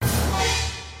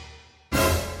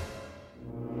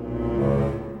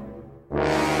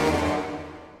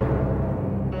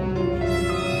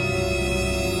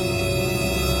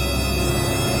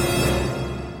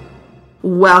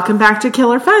Welcome back to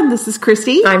Killer Fun. This is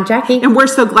Christy. I'm Jackie. And we're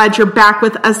so glad you're back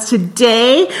with us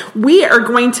today. We are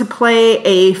going to play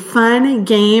a fun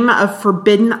game of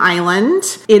Forbidden Island.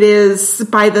 It is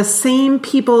by the same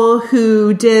people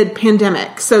who did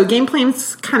Pandemic. So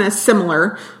gameplay's kind of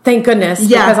similar. Thank goodness,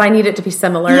 because I need it to be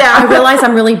similar. Yeah. I realize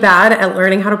I'm really bad at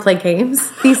learning how to play games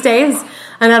these days.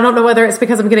 And I don't know whether it's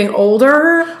because I'm getting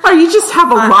older. Oh, you just have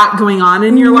a lot going on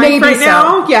in your life right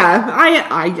now? So. Yeah,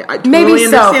 I totally maybe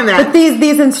understand that. But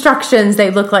these instructions, they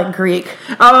look like Greek.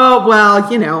 Oh, well,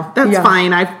 that's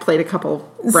fine. I've played a couple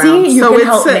rounds. See, you can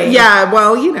help me. Yeah,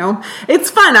 well,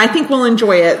 it's fun. I think we'll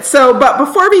enjoy it. So, but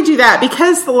before we do that,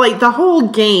 because the whole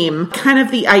game, kind of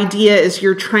the idea is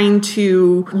you're trying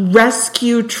to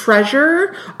rescue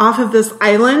treasure off of this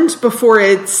island before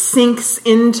it sinks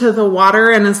into the water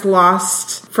and is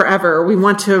lost forever. We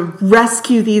want to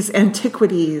rescue these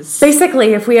antiquities.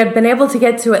 Basically, if we had been able to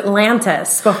get to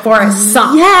Atlantis before it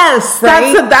sunk. Yes,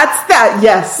 right? that's that.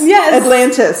 Yes,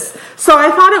 Atlantis. So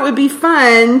I thought it would be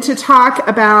fun to talk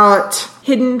about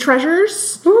hidden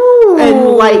treasures. Ooh.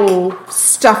 And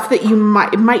stuff that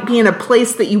it might be in a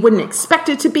place that you wouldn't expect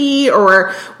it to be,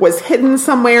 or was hidden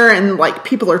somewhere and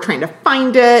people are trying to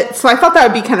find it. So I thought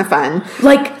that would be kind of fun.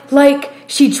 Like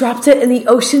she dropped it in the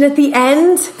ocean at the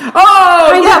end.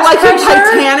 Oh, yeah, like in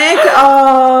Titanic.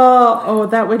 Oh,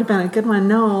 that would have been a good one.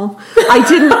 No, I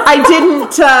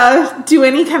didn't do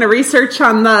any kind of research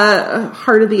on the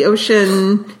Heart of the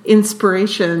Ocean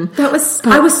inspiration.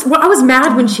 I was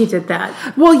mad when she did that.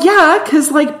 Well, yeah,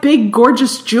 because big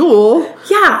gorgeous jewel.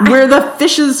 Yeah, where the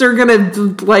fishes are gonna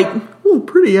oh,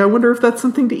 pretty. I wonder if that's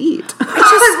something to eat.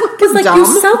 Because you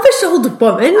selfish old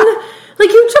woman.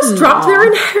 You just dropped their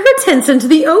inheritance into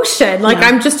the ocean.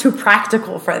 I'm just too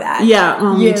practical for that. Yeah,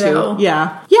 well, me too.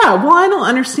 Yeah. Yeah, well, I don't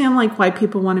understand, why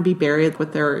people want to be buried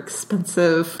with their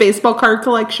expensive baseball card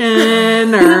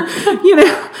collection or,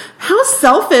 how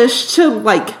selfish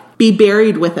to, be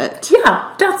buried with it.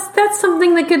 Yeah, that's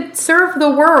something that could serve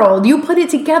the world. You put it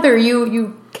together.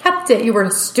 You kept it. You were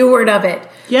a steward of it.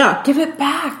 Yeah. Give it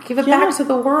back. Give it back to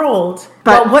the world.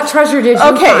 But what treasure did you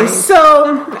find? Okay,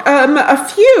 so a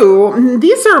few.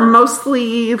 These are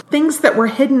mostly things that were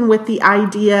hidden with the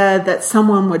idea that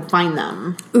someone would find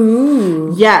them.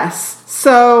 Ooh. Yes.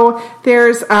 So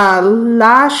there's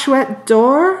La Chouette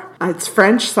d'Or. It's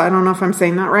French, so I don't know if I'm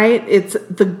saying that right. It's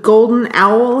the golden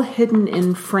owl hidden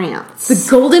in France. The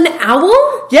golden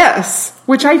owl? Yes,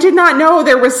 which I did not know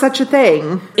there was such a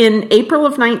thing. In April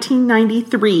of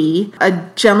 1993, a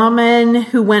gentleman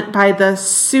who went by the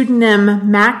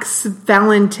pseudonym Max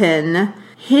Valentin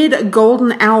hid a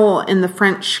golden owl in the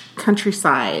French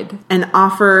countryside and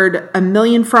offered 1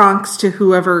 million francs to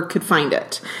whoever could find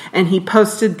it. And he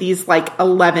posted these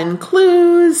 11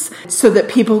 clues so that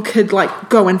people could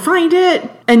go and find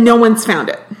it, and no one's found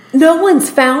it. No one's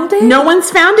found it? No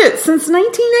one's found it since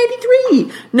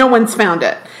 1993. No one's found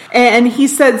it. And he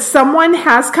said someone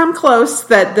has come close,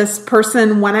 that this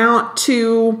person went out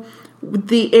to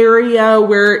the area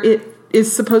where it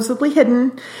is supposedly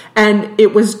hidden, and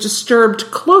it was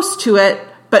disturbed close to it,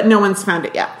 but no one's found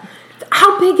it yet.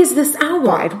 How big is this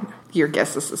owl? Your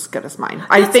guess is as good as mine.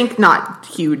 I think not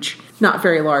huge, not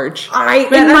very large. In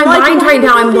my mind right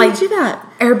now, I'm do that?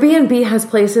 Airbnb has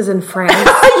places in France.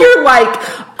 You're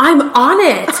I'm on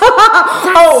it.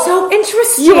 That's so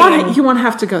interesting. You won't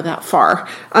have to go that far.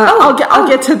 I'll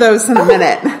get to those in a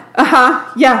minute.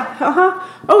 Yeah.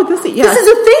 Oh, this is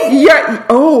a thing? Yeah.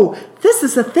 Oh, this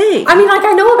is a thing. I mean,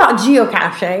 I know about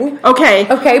geocaching. Okay,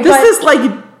 this is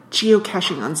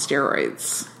geocaching on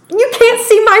steroids. You can't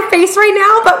see my face right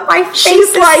now, but my face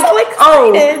is so excited.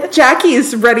 Oh, Jackie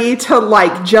is ready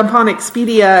to jump on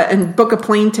Expedia and book a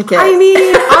plane ticket. I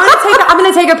mean, I'm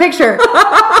going to take a picture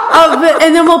of it,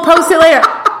 and then we'll post it later.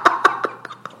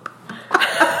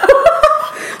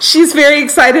 She's very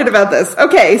excited about this.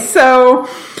 Okay, so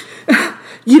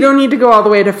you don't need to go all the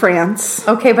way to France.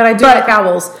 Okay, but I do like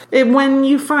owls. When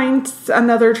you find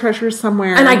another treasure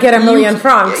somewhere, and I get 1 million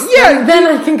francs,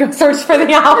 then I can go search for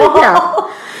the owl.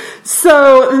 Yeah.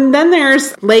 So, and then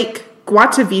there's Lake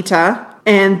Guatavita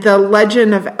and the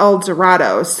legend of El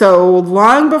Dorado. So,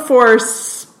 long before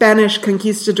Spanish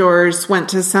conquistadors went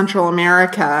to Central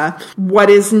America,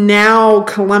 what is now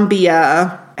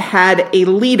Colombia had a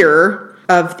leader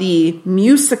of the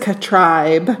Musica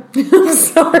tribe.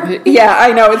 Sorry. Yeah,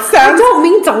 I know. It sounds... I don't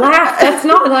mean to laugh. That's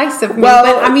not nice of me. Well,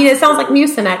 but, I mean, it sounds like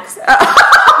Mucinex.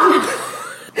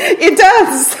 It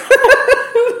does.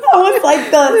 Oh, it's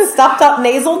like the stuffed up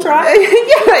nasal tribe?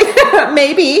 Yeah,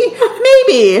 maybe.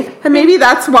 Maybe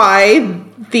that's why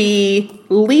the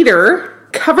leader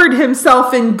covered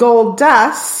himself in gold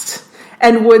dust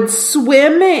and would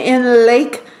swim in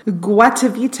Lake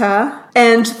Guatavita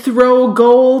and throw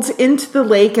gold into the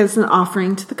lake as an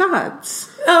offering to the gods.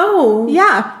 Oh.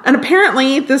 Yeah. And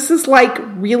apparently this is like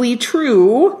really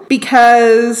true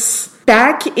because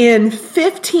back in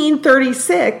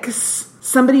 1536,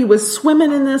 somebody was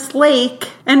swimming in this lake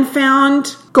and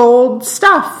found gold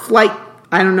stuff. Like,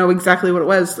 I don't know exactly what it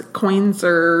was, like coins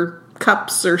or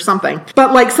cups or something.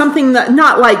 But like something that,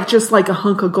 not like just like a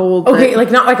hunk of gold. Okay,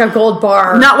 like not like a gold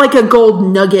bar. Not like a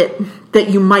gold nugget that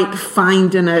you might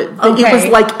find in a... Okay. It was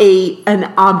like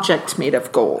an object made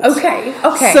of gold. Okay.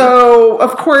 So,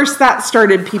 of course, that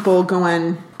started people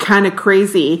going kind of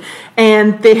crazy.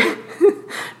 And they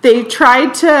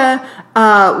tried to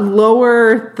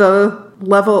lower the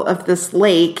level of this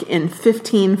lake in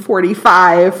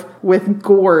 1545 with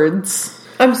gourds.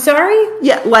 I'm sorry?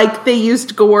 Yeah, like they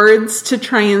used gourds to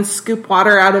try and scoop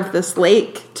water out of this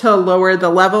lake to lower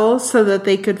the level so that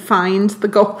they could find the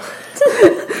gold,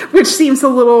 which seems a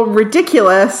little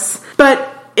ridiculous,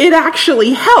 but it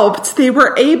actually helped. They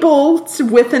were able to,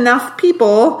 with enough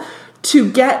people,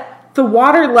 to get the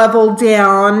water level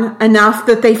down enough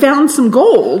that they found some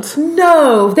gold.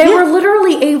 No, they were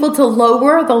literally able to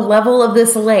lower the level of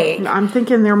this lake. I'm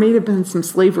thinking there may have been some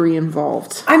slavery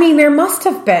involved. I mean, there must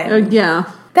have been.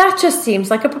 Yeah. That just seems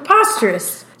like a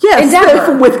preposterous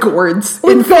endeavor. With gourds.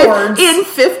 In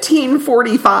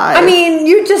 1545. I mean,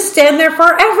 you just stand there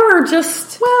forever,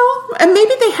 just... Well, and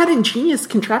maybe they had ingenious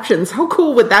contraptions. How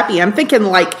cool would that be? I'm thinking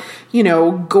like,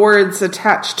 gourds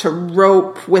attached to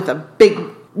rope with a big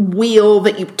wheel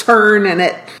that you turn and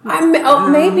it...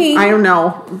 maybe. I don't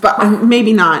know, but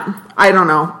maybe not. I don't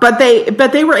know. But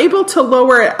they were able to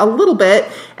lower it a little bit,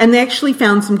 and they actually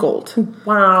found some gold.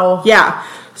 Wow. Yeah.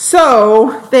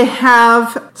 So they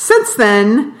have, since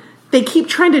then, they keep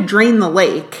trying to drain the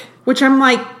lake, which I'm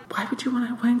like, why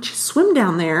don't you swim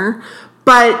down there?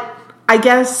 But I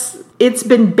guess it's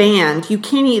been banned. You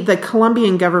can't the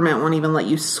Colombian government won't even let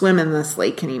you swim in this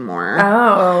lake anymore.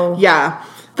 Oh. Yeah.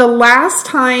 The last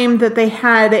time that they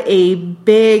had a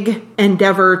big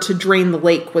endeavor to drain the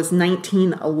lake was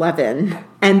 1911.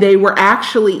 And they were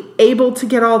actually able to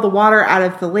get all the water out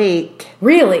of the lake.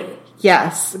 Really?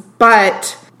 Yes.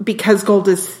 But because gold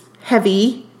is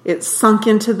heavy, it sunk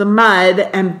into the mud.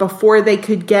 And before they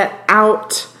could get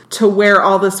out to where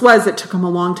all this was, it took them a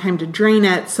long time to drain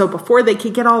it. So before they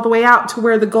could get all the way out to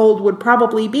where the gold would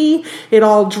probably be, it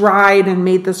all dried and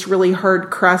made this really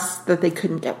hard crust that they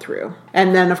couldn't get through.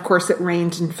 And then, of course, it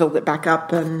rained and filled it back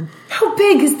up. And how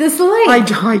big is this lake?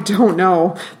 I don't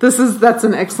know. That's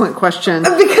an excellent question.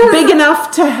 Because big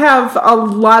enough to have a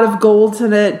lot of gold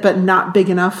in it, but not big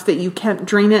enough that you can't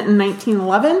drain it in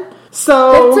 1911.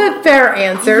 So that's a fair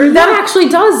answer. Yeah. That actually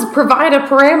does provide a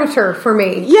parameter for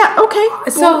me. Yeah, okay.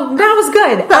 So that was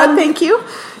good. Thank you.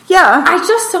 Yeah. I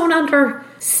just don't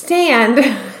understand.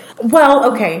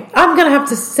 Well, okay. I'm going to have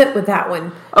to sit with that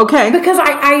one. Okay. Because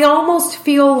I almost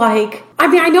feel like... I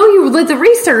mean, I know you did the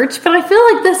research, but I feel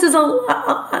like this is an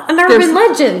urban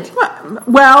legend.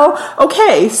 Well,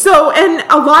 okay. So, and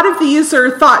a lot of these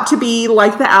are thought to be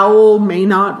like the owl may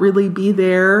not really be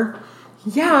there.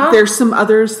 Yeah. There's some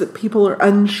others that people are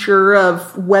unsure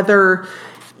of whether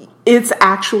it's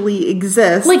actually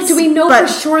exists. Like, do we know for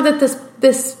sure that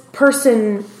this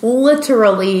person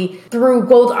literally threw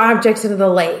gold objects into the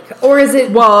lake? Or is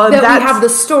it that we have the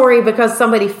story because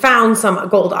somebody found some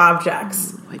gold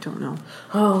objects? I don't know.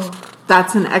 Oh.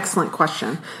 That's an excellent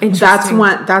question. Interesting.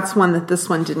 That's one that this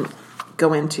one didn't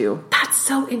go into. That's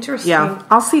so interesting. Yeah,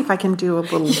 I'll see if I can do a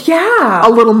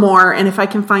little more, and if I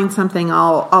can find something,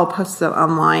 I'll post it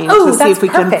online to see if we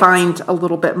can find a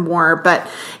little bit more. But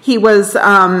he was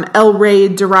El Rey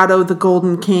Dorado, the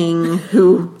Golden King,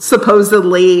 who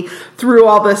supposedly threw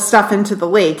all this stuff into the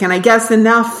lake, and I guess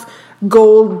enough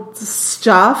gold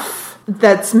stuff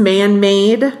that's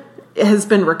man-made has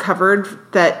been recovered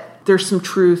that there's some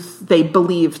truth they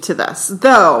believe to this.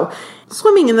 Though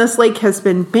swimming in this lake has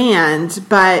been banned,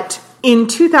 but in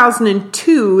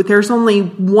 2002, there's only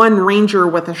one ranger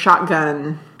with a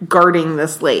shotgun guarding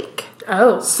this lake.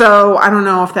 Oh. So I don't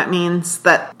know if that means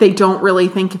that they don't really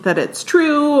think that it's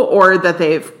true or that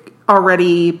they've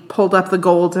already pulled up the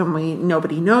gold and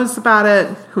nobody knows about it.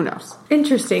 Who knows?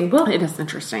 Interesting. Well, it is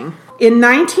interesting. In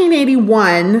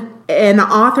 1981, an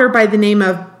author by the name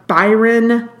of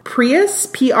Byron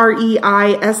Preiss,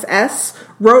 Preiss,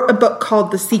 wrote a book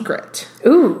called The Secret.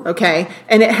 Ooh. Okay.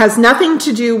 And it has nothing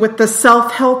to do with the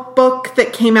self-help book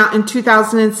that came out in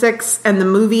 2006 and the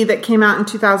movie that came out in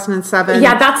 2007.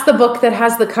 Yeah, that's the book that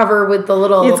has the cover with the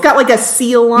little... It's got like a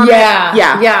seal on it.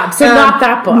 Yeah. So not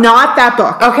that book. Not that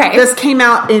book. Okay. This came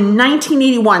out in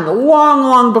 1981,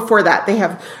 long before that. They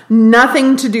have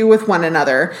nothing to do with one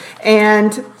another.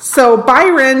 And so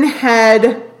Byron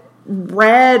had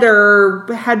read or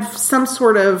had some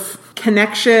sort of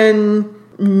connection,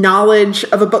 knowledge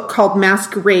of a book called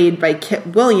Masquerade by Kit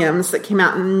Williams that came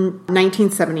out in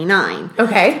 1979.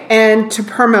 Okay. And to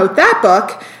promote that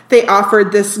book, they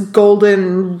offered this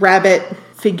golden rabbit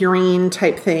figurine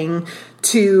type thing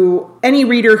to any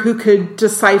reader who could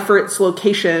decipher its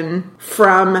location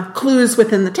from clues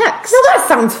within the text. Well, that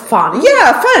sounds fun.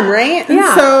 Yeah, fun, right? Yeah. And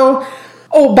so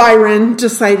old Byron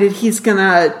decided he's going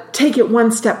to take it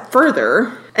one step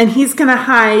further, and he's going to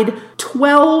hide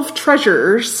 12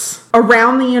 treasures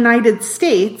around the United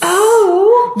States.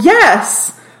 Oh!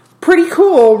 Yes! Pretty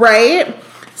cool, right?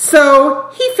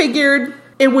 So he figured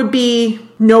it would be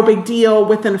no big deal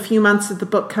within a few months of the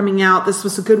book coming out. This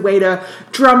was a good way to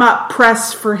drum up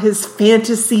press for his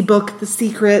fantasy book, The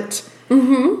Secret.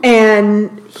 Mm-hmm.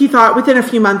 And he thought within a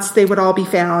few months they would all be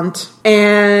found.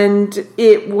 And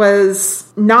it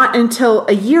was not until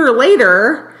a year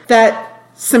later that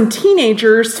some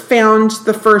teenagers found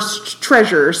the first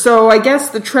treasure. So I guess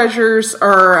the treasures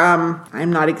are,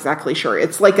 I'm not exactly sure.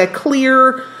 It's like a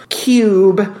clear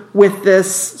cube with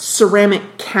this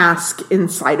ceramic cask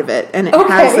inside of it. And it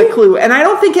has a clue. And I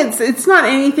don't think it's not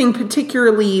anything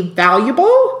particularly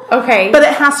valuable. Okay. But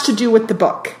it has to do with the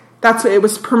book. That's what it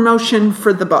was, promotion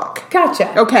for the book.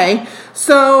 Gotcha. Okay.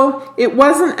 So it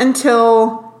wasn't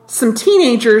until some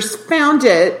teenagers found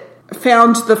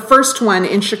the first one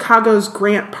in Chicago's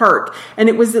Grant Park. And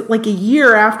it was like a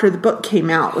year after the book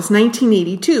came out. It was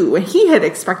 1982. And he had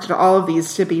expected all of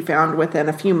these to be found within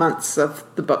a few months of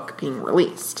the book being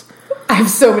released. I have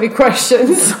so many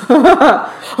questions.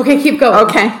 Okay, keep going.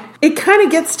 Okay. It kind of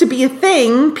gets to be a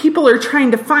thing. People are trying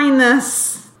to find this,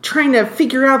 trying to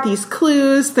figure out these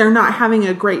clues. They're not having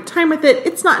a great time with it.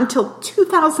 It's not until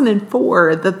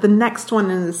 2004 that the next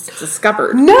one is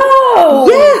discovered. No!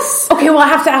 Yes! Okay, well, I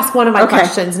have to ask one of my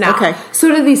questions now. Okay. So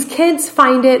did these kids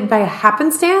find it by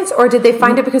happenstance, or did they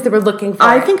find it because they were looking for it?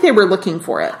 I think they were looking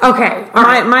for it. Okay.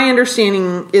 My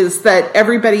understanding is that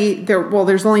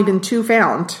there's only been 2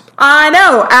 found. I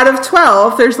know, out of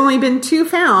 12, there's only been 2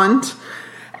 found.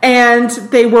 And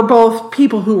they were both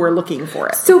people who were looking for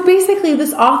it. So basically,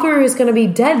 this author is going to be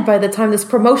dead by the time this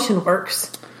promotion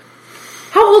works.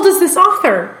 How old is this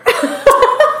author?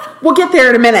 We'll get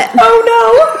there in a minute. Oh,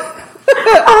 no.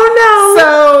 Oh, no.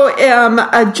 So,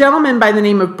 a gentleman by the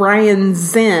name of Brian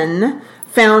Zinn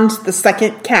found the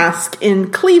second cask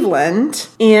in Cleveland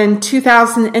in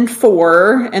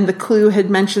 2004, and the clue had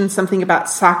mentioned something about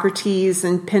Socrates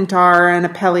and Pintar and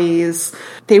Apelles.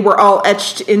 They were all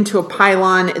etched into a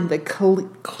pylon in the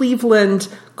Cleveland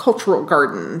Cultural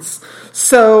Gardens.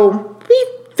 So we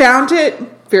found it.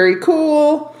 Very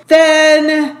cool.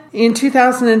 Then, in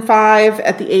 2005,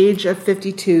 at the age of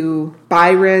 52,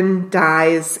 Byron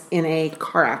dies in a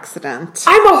car accident.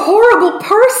 I'm a horrible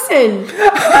person.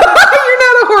 You're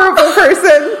not a horrible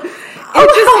person. It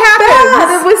just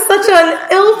happened. It was such an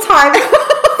ill-timed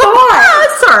thought.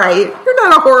 It's all right. You're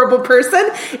not a horrible person.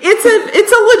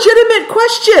 It's a legitimate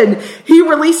question. He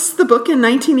released the book in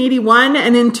 1981,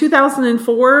 and in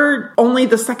 2004, only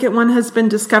the second one has been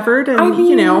discovered. And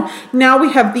now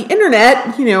we have the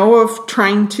internet,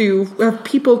 of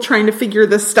people trying to figure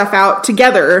this stuff out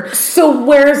together. So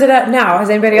where is it at now? Has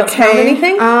anybody else found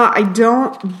anything? I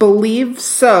don't believe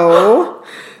so.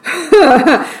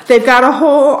 They've got a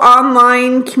whole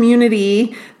online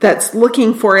community that's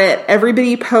looking for it.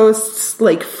 Everybody posts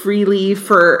freely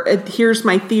for here's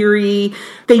my theory.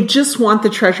 They just want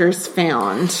the treasures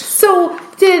found. So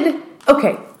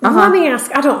let me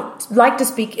ask, I don't like to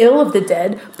speak ill of the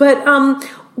dead, but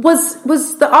was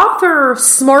the author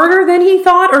smarter than he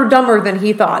thought or dumber than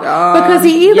he thought? Because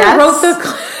he either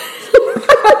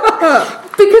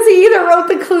wrote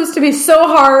the clues to be so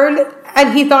hard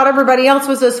and he thought everybody else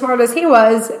was as smart as he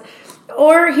was,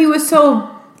 or he was so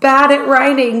bad at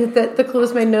writing that the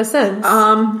clues made no sense.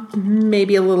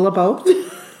 Maybe a little of both.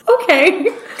 Okay.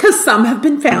 Because some have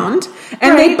been found,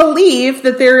 and they believe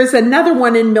that there is another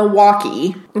one in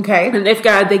Milwaukee. Okay. And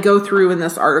they go through in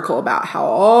this article about how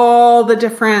all the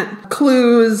different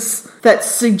clues that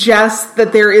suggest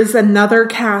that there is another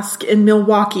cask in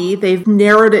Milwaukee, they've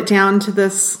narrowed it down to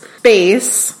this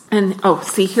space. And,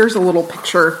 here's a little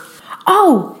picture.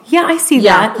 Oh, yeah, I see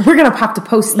that. We're going to have to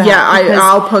post that. Yeah,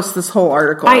 I'll post this whole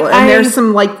article. And there's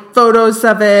some, like, photos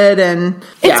of it, and...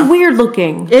 It's weird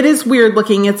looking. It is weird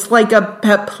looking. It's like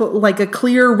a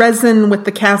clear resin with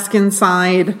the cask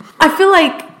inside. I feel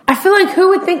like who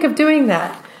would think of doing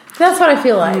that? That's what I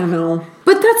feel like. I don't know.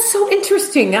 But that's so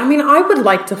interesting. I mean, I would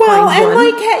like to find one. Well,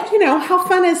 and like, you know, how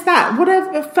fun is that? What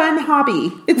a fun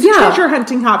hobby. It's a treasure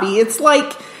hunting hobby. It's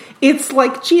like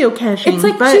geocaching. It's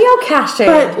like geocaching.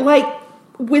 But like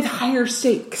with higher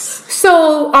stakes.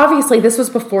 So obviously this was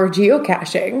before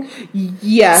geocaching.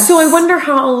 Yes. So I wonder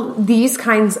how these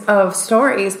kinds of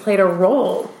stories played a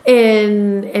role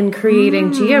in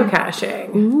creating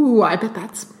geocaching. Ooh, I bet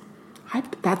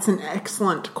that's an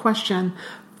excellent question.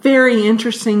 Very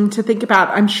interesting to think about.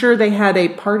 I'm sure they had a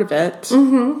part of it.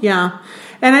 Mm-hmm. Yeah.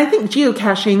 And I think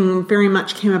geocaching very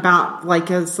much came about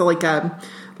as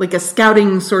a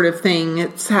scouting sort of thing.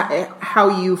 It's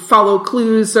how you follow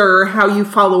clues or how you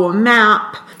follow a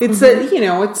map. It's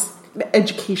it's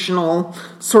educational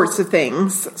sorts of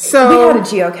things. So we had a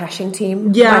geocaching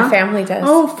team. Yeah. My family does.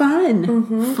 Oh, fun.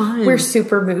 Mm-hmm. Fun. We're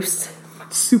super moose.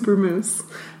 Super moose.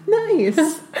 Nice.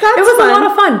 That's it was fun. A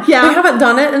lot of fun. Yeah. We haven't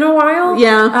done it in a while.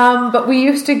 Yeah. But we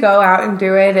used to go out and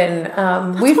do it,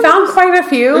 and we found quite a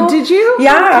few. Did you?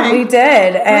 Yeah, okay. we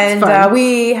did. That's and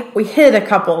we hid a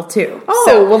couple too.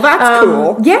 Oh, well, that's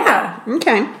cool. Yeah.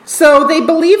 Okay. So they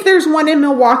believe there's one in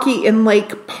Milwaukee in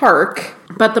Lake Park,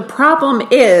 but the problem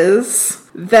is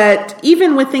that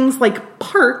even with things like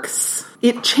parks,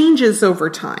 it changes over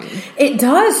time. It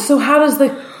does. So how does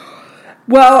the...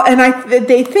 Well, and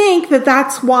they think that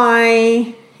that's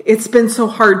why it's been so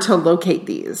hard to locate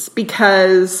these,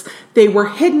 because they were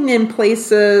hidden in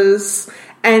places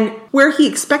and where he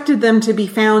expected them to be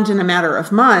found in a matter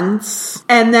of months.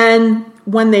 And then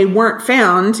when they weren't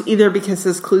found, either because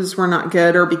his clues were not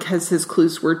good or because his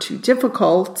clues were too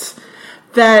difficult,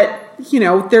 that,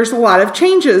 there's a lot of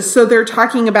changes. So they're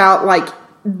talking about like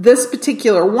this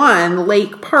particular one,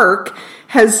 Lake Park,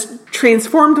 has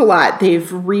transformed a lot. They've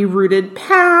rerouted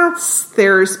paths.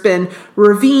 There's been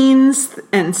ravines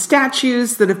and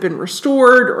statues that have been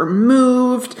restored or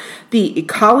moved. The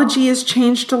ecology has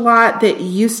changed a lot. They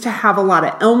used to have a lot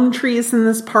of elm trees in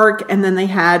this park, and then they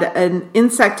had an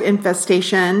insect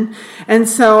infestation. And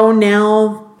so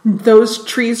now those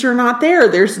trees are not there.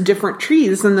 There's different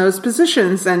trees in those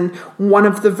positions. And one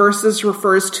of the verses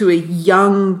refers to a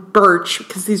young birch,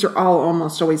 because these are all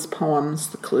almost always poems,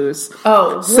 the clues. Oh,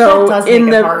 well, so that does make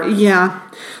it hard. Yeah.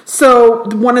 So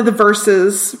one of the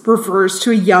verses refers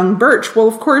to a young birch. Well,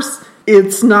 of course,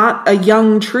 it's not a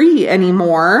young tree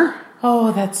anymore.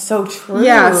 Oh, that's so true.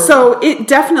 Yeah, so it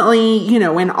definitely,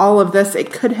 in all of this,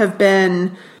 it could have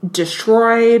been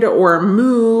destroyed or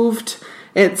moved.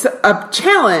 It's a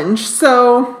challenge.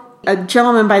 So a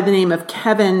gentleman by the name of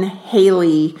Kevin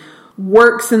Haley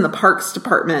works in the Parks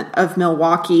Department of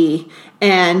Milwaukee,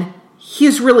 and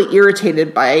he's really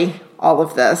irritated by all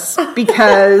of this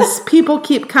because people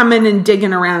keep coming and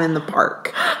digging around in the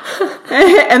park.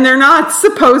 And they're not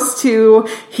supposed to.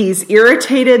 He's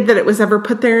irritated that it was ever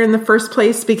put there in the first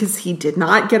place because he did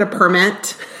not get a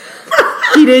permit.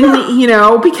 He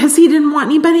didn't, because he didn't want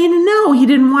anybody to know. He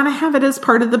didn't want to have it as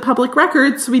part of the public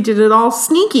record, so he did it all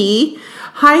sneaky,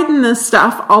 hiding this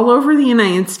stuff all over the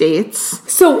United States.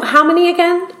 So how many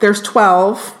again? There's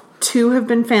 12. 2 have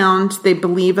been found. They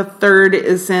believe a third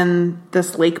is in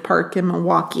this lake park in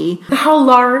Milwaukee. How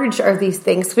large are these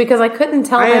things? Because I couldn't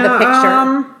tell by the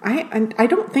picture. I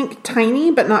don't think tiny,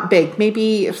 but not big.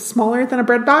 Maybe smaller than a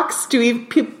bread box. Do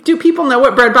people know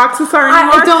what bread boxes are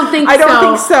anymore? I don't think so. I don't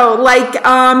think so.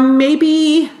 Like,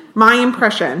 maybe my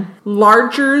impression,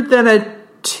 larger than a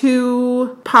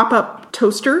 2 pop-up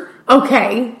toaster.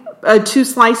 Okay. A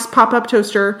 2-slice pop-up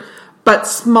toaster, but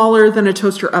smaller than a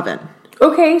toaster oven.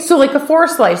 Okay, so like a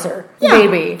 4-slicer,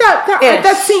 maybe.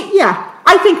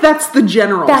 I think that's the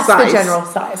general size. That's the general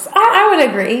size. I would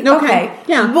agree. Okay.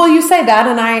 Yeah. Well, you say that,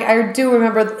 and I do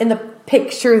remember in the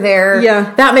picture there.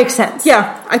 Yeah. That makes sense.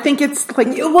 Yeah. I think it's like...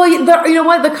 Well, you know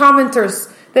what? The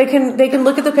commenters... They can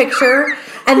look at the picture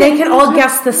and they can all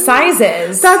guess the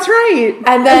sizes. That's right.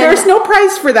 And there's no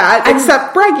prize for that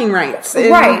except bragging rights.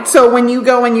 Right. So when you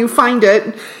go and you find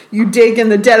it, you dig in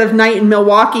the dead of night in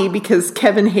Milwaukee because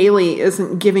Kevin Haley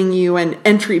isn't giving you an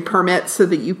entry permit so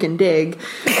that you can dig.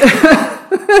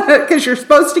 Because you're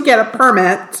supposed to get a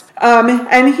permit.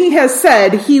 And he has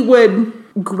said he would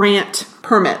grant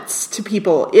permits to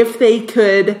people if they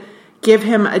could give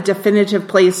him a definitive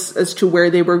place as to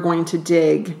where they were going to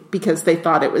dig because they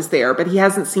thought it was there. But he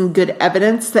hasn't seen good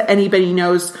evidence that anybody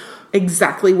knows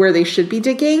exactly where they should be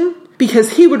digging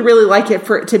because he would really like it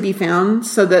for it to be found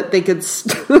so that they could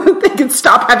they could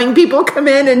stop having people come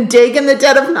in and dig in the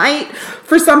dead of night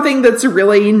for something that's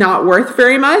really not worth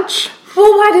very much.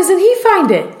 Well, why doesn't he find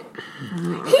it?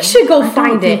 He should go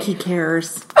find it. I don't think he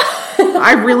cares.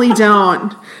 I really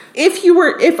don't.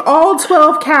 If all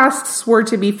 12 casts were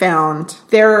to be found,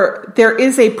 there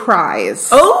is a prize.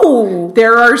 Oh!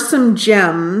 There are some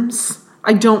gems.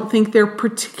 I don't think they're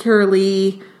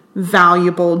particularly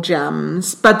valuable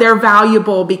gems, but they're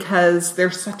valuable because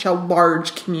there's such a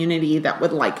large community that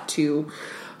would like to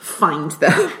find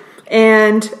them.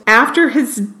 And after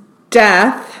his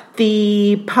death,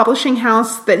 the publishing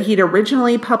house that he'd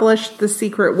originally published The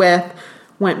Secret with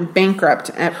went bankrupt,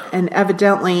 and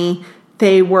evidently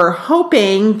they were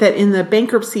hoping that in the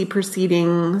bankruptcy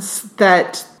proceedings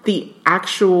that the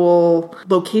actual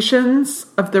locations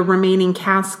of the remaining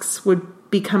casks would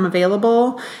become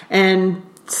available, and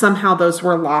somehow those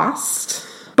were lost.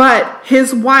 But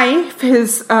his wife,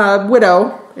 his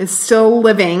widow, is still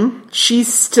living. She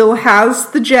still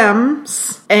has the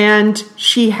gems, and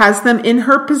she has them in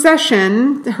her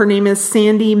possession. Her name is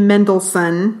Sandy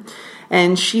Mendelsohn,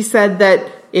 and she said that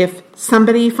if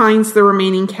somebody finds the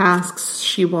remaining casks,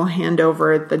 she will hand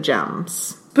over the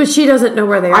gems. But she doesn't know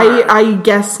where they are. I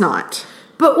guess not.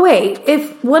 But wait,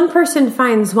 if one person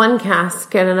finds one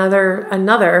cask and another,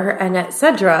 and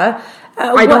etc.,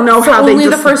 I don't know how they only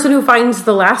the person who finds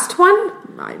the last one?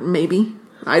 Maybe.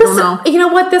 I don't know. You know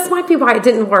what? This might be why it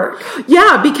didn't work.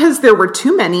 Yeah, because there were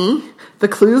too many. The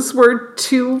clues were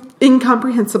too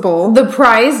incomprehensible. The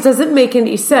prize doesn't make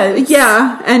any sense.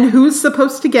 Yeah, and who's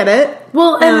supposed to get it?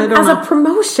 Well, and as a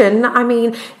promotion, I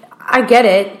mean, I get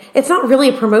it. It's not really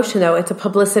a promotion, though. It's a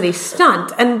publicity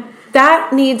stunt. And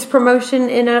that needs promotion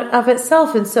in and of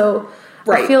itself. And so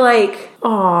I feel like,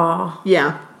 aw.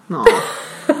 Yeah. Aw.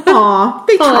 Aw,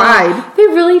 they tried. They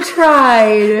really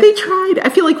tried. They tried. I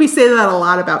feel like we say that a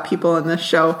lot about people in this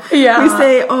show. Yeah. We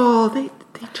say, oh, they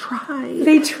tried.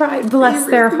 They tried. Bless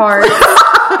their heart.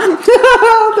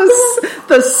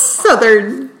 the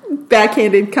southern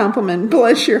backhanded compliment.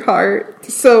 Bless your heart.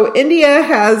 So India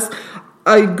has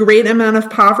a great amount of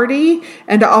poverty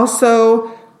and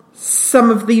also some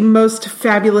of the most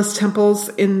fabulous temples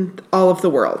in all of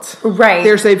the world. Right.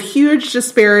 There's a huge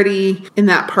disparity in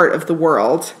that part of the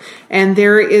world. And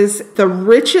there is the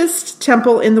richest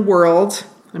temple in the world.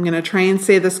 I'm going to try and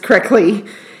say this correctly.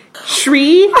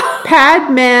 Sri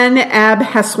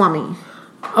Padmanabhaswamy.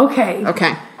 Okay.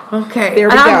 Okay. There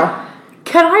we go.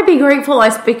 Can I be grateful I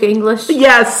speak English?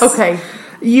 Yes. Okay.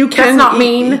 You can. That's not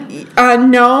mean.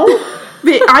 No.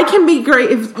 I can be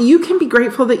great. If you can be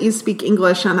grateful that you speak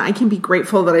English, and I can be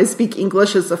grateful that I speak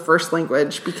English as a first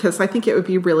language, because I think it would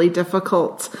be really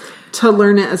difficult to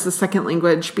learn it as a second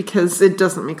language because it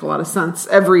doesn't make a lot of sense.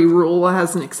 Every rule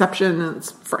has an exception, and it's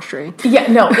frustrating. Yeah,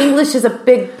 no, English is a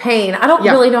big pain. I don't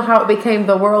really know how it became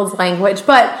the world's language,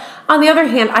 but on the other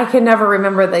hand, I can never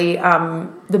remember the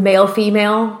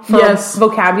male-female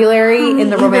vocabulary in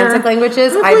the romantic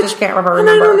languages. I just can't remember. And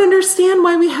I don't understand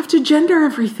why we have to gender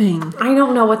everything. I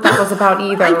don't know what that was about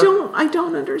either. I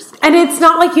don't understand. And it's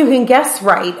not like you can guess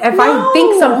right. If I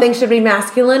think something should be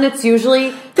masculine, it's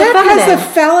usually that feminine. has a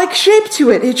phallic shape to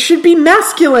it. It should be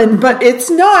masculine, but it's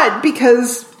not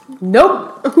because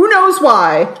nope. Who knows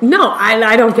why? No,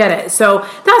 I don't get it. So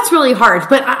that's really hard.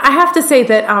 But I have to say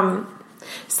that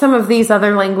some of these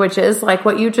other languages, like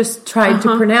what you just tried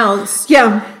to pronounce,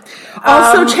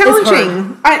 also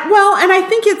challenging. And I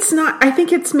think it's not. I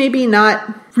think it's maybe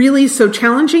not really so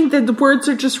challenging. That the words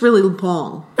are just really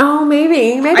long. Oh,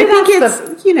 maybe I think it's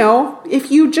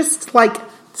if you just like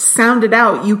sound it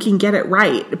out, you can get it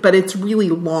right. But it's really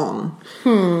long,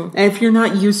 and if you're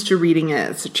not used to reading it,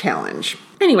 it's a challenge.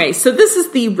 Anyway, so this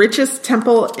is the richest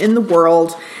temple in the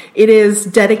world. It is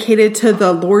dedicated to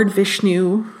the Lord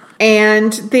Vishnu.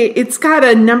 And it's got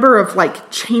a number of like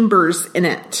chambers in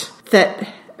it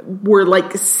that were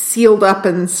like sealed up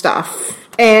and stuff.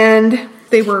 And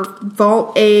they were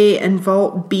Vault A and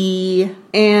Vault B.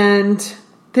 And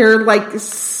they're like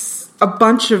a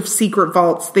bunch of secret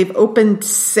vaults. They've opened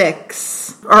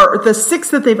 6. Or the 6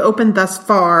 that they've opened thus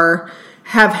far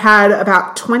have had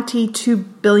about $22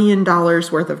 billion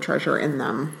worth of treasure in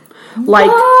them.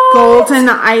 Like golden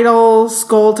idols,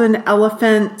 golden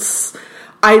elephants,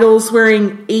 idols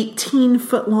wearing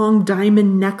 18-foot-long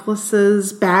diamond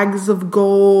necklaces, bags of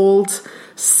gold,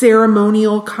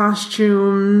 ceremonial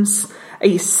costumes,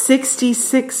 a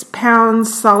 66-pound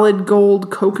solid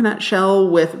gold coconut shell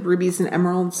with rubies and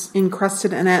emeralds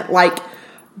encrusted in it, like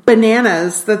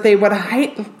bananas that they would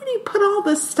hide. Where do you put all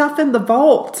this stuff in the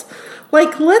vault?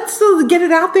 Like, let's get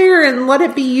it out there and let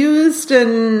it be used.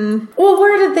 And well,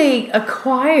 where did they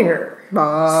acquire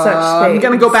such things? I'm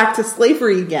going to go back to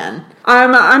slavery again.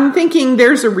 I'm thinking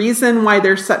there's a reason why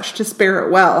there's such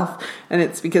disparate wealth, and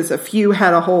it's because a few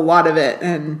had a whole lot of it,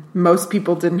 and most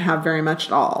people didn't have very much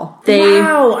at all.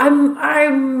 Wow,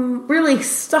 I'm really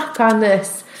stuck on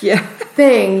this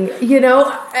thing. You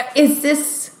know, is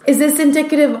this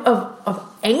indicative of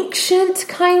ancient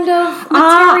kind of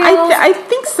materials? I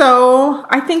think so.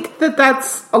 I think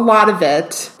that's a lot of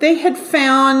it. They had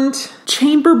found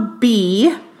Chamber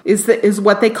B is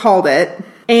what they called it.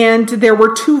 And there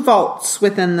were 2 vaults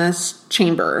within this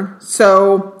chamber.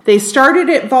 So they started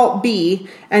at Vault B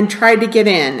and tried to get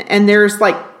in. And there's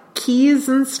like keys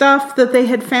and stuff that they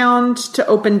had found to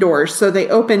open doors. So they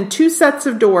opened 2 sets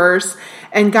of doors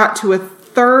and got to a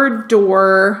 3rd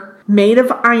door made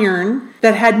of iron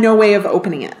that had no way of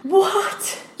opening it.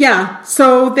 What? Yeah.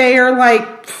 So they are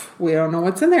like, we don't know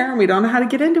what's in there and we don't know how to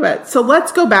get into it. So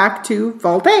let's go back to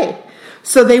Vault A.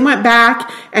 So they went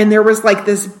back, and there was like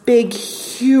this big,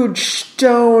 huge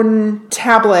stone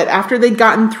tablet. After they'd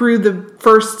gotten through the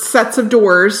first sets of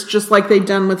doors, just like they'd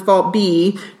done with Vault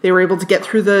B, they were able to get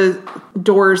through the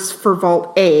doors for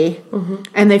Vault A.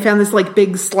 And they found this like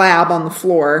big slab on the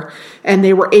floor, and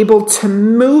they were able to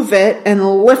move it and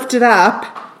lift it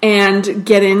up and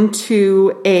get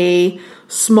into a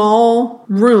small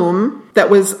room that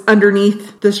was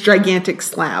underneath this gigantic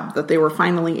slab that they were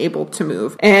finally able to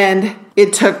move. And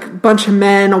it took a bunch of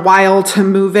men a while to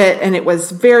move it, and it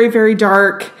was very, very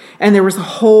dark, and there was a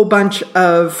whole bunch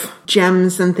of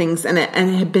gems and things in it, and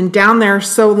it had been down there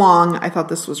so long. I thought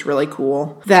this was really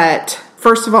cool that,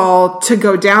 first of all, to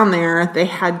go down there, they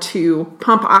had to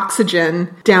pump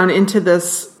oxygen down into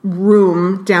this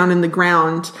room down in the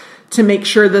ground to make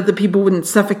sure that the people wouldn't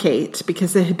suffocate,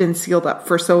 because it had been sealed up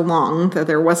for so long that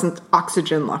there wasn't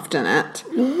oxygen left in it.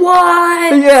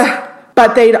 What? Yeah.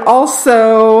 But they'd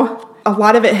also, a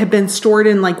lot of it had been stored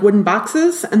in like wooden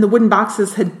boxes, and the wooden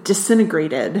boxes had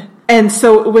disintegrated. And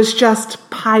so it was just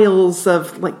piles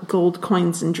of like gold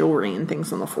coins and jewelry and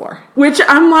things on the floor. Which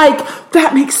I'm like,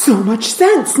 that makes so much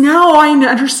sense. Now I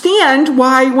understand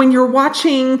why when you're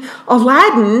watching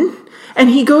Aladdin and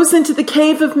he goes into the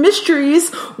Cave of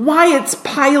Mysteries, why it's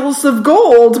piles of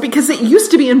gold, because it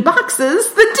used to be in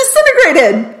boxes that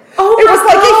disintegrated. Oh, it was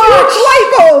like a huge light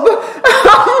bulb.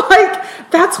 I'm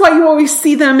like, that's why you always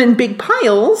see them in big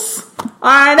piles.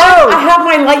 I know. I have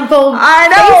my light bulb face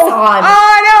on.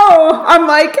 I know. I'm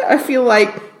like, I feel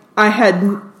like I had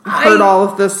heard all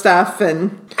of this stuff,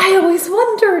 and I always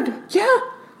wondered. Yeah.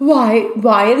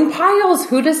 Why in piles?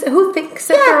 Who thinks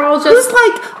that they're all just... Who's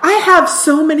like, I have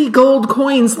so many gold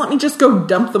coins, let me just go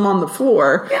dump them on the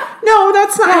floor. Yeah. No,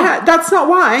 that's not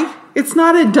why. It's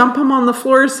not a dump them on the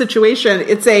floor situation.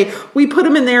 It's we put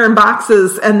them in there in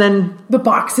boxes, and then... The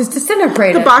box is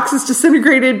disintegrated. The box is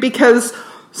disintegrated because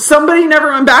somebody never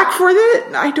went back for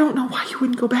it. I don't know why you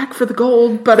wouldn't go back for the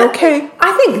gold, but okay.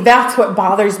 I think that's what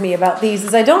bothers me about these,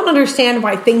 is I don't understand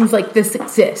why things like this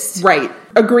exist. Right.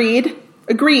 Agreed.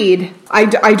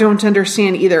 I don't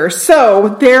understand either.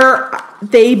 So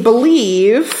they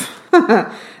believe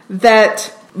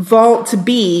that Vault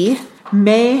B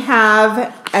may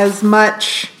have as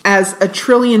much as $1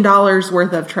 trillion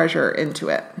worth of treasure into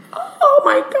it. Oh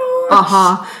my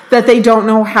gosh. That they don't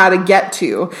know how to get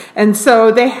to. And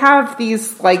so they have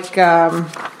these like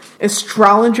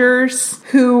astrologers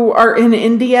who are in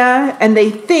India, and they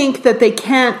think that they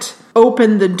can't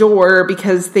open the door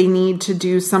because they need to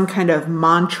do some kind of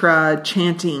mantra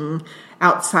chanting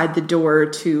outside the door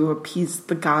to appease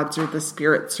the gods or the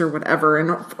spirits or whatever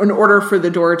in order for the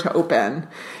door to open,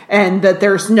 and that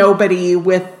there's nobody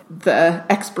with the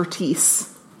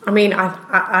expertise. I mean,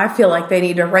 I feel like they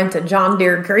need to rent a John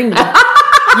Deere Green. You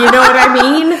know what I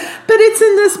mean? But it's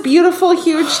in this beautiful,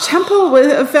 huge temple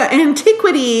of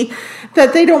antiquity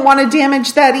that they don't want to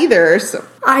damage that either. So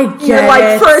I get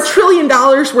like, for $1 trillion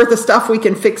worth of stuff, we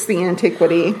can fix the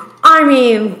antiquity. I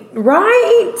mean,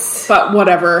 right? But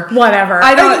whatever.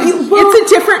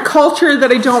 It's a different culture that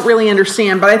I don't really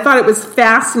understand, but I thought it was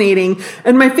fascinating.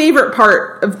 And my favorite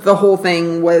part of the whole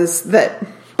thing was that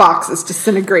boxes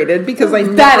disintegrated, because I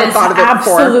never thought of it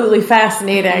before. Absolutely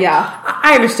fascinating. Yeah.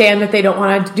 I understand that they don't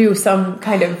want to do some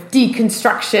kind of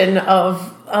deconstruction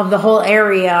of the whole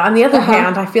area. On the other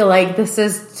hand, I feel like this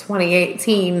is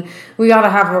 2018. We ought to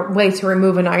have a way to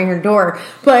remove an iron door.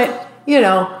 But,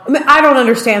 I don't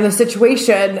understand the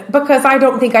situation, because I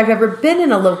don't think I've ever been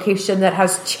in a location that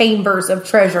has chambers of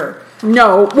treasure.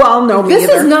 No, me This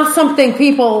either. is not something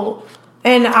people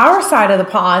in our side of the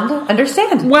pond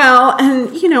understand. Well,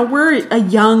 and, we're a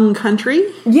young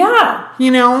country. Yeah.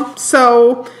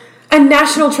 So And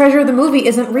National Treasure, the movie,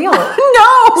 isn't real.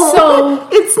 No! So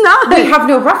it's not. We have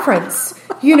no reference.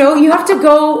 You know, you have to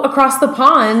go across the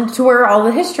pond to where all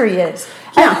the history is.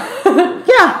 Yeah.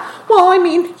 Yeah. Well, I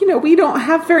mean, you know, we don't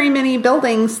have very many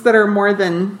buildings that are more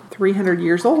than 300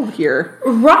 years old here.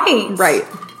 Right. Right.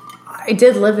 I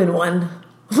did live in one.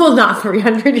 Well, not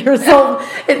 300 years old.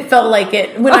 It felt like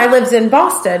it. When I lived in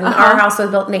Boston, our house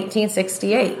was built in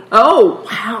 1868. Oh,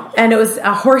 wow. And it was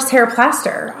a horsehair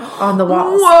plaster on the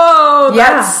walls. Whoa,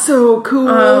 that's so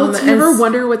cool. Do you ever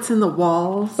wonder what's in the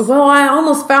walls? Well, I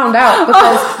almost found out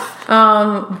because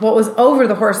what was over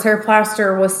the horsehair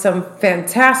plaster was some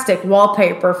fantastic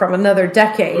wallpaper from another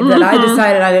decade that I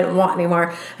decided I didn't want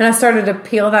anymore. And I started to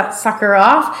peel that sucker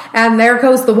off, and there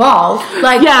goes the wall.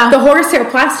 Like, the horsehair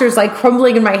plaster is like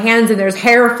crumbling in my hands, and there's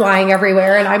hair flying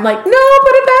everywhere. And I'm like, no,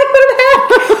 put it back, put it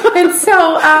back. And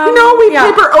so, we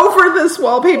paper over this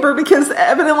wallpaper because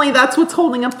evidently that's what's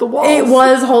holding up the walls. It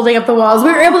was holding up the walls.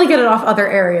 We were able to get it off other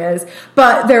areas,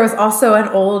 but there was also an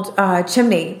old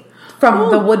chimney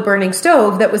from the wood-burning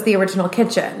stove that was the original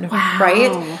kitchen, right?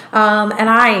 And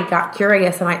I got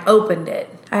curious, and I opened it,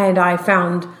 and I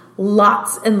found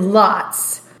lots and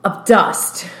lots of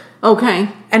dust. Okay.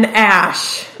 And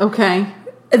ash. Okay.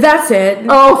 That's it.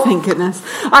 Oh, thank goodness.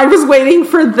 I was waiting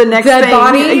for the next dead thing.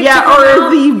 body. Yeah,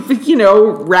 or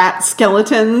the, rat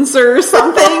skeletons or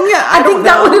something. I think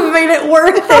that would have made it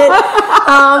worth it.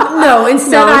 No,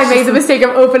 instead I made the mistake of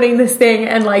opening this thing,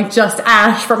 and like just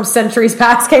ash from centuries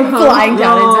past came flying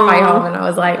down into my home, and I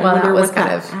was like, well, that was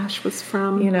kind of ash was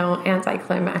from,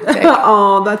 anticlimactic.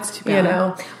 Oh, that's too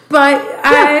bad. But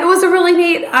it was a really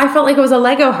neat, I felt like it was a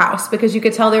Lego house because you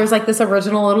could tell there was like this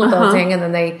original little building, and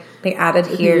then they added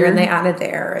here and they added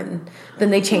there, and then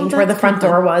they changed where the front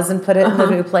door was and put it in the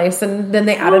new place, and then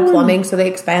they added plumbing, so they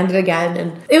expanded again,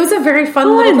 and it was a very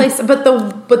fun little place, but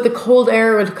the cold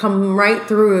air would come right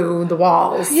through the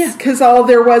walls. Yeah, because all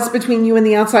there was between you and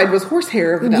the outside was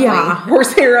horsehair, evidently. Yeah.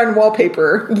 Horsehair on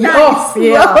wallpaper. Nice. Oh,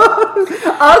 yeah.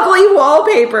 Ugly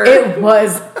wallpaper. It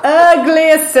was ugly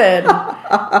as sin.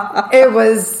 It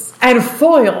was, and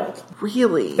foiled.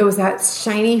 Really? It was that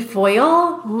shiny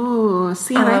foil. Ooh,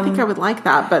 see, and I think I would like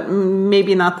that, but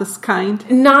maybe not this kind.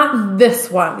 Not this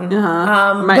one.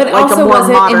 But like also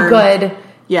wasn't modern, in good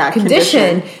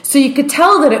condition. So you could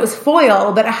tell that it was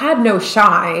foil, but it had no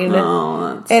shine.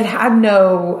 Oh, it had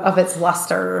no of its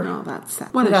luster. No, that's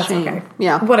sad. What a shame. Okay.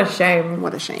 Yeah. What a shame.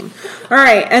 What a shame. All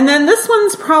right, and then this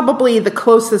one's probably the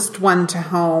closest one to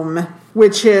home,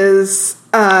 which is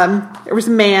there was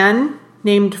a man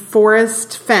named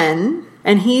Forrest Fenn,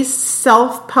 and he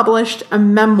self-published a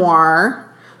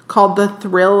memoir called The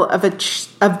Thrill of the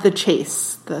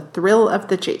Chase. The Thrill of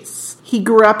the Chase. He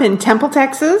grew up in Temple,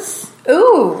 Texas.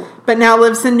 Ooh. But now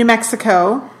lives in New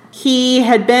Mexico. He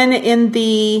had been in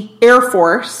the Air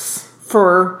Force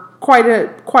for quite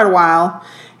a while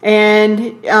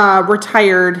and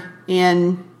retired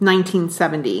in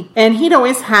 1970. And he'd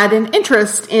always had an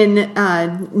interest in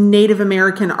Native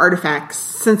American artifacts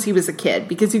since he was a kid.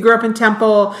 Because he grew up in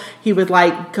Temple, he would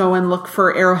go and look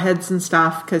for arrowheads and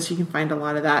stuff, because you can find a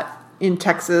lot of that in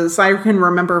Texas. I can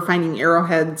remember finding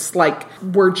arrowheads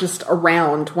were just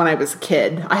around when I was a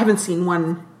kid. I haven't seen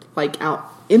one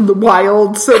out in the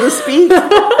wild, so to speak,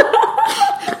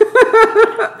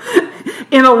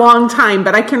 in a long time.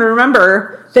 But I can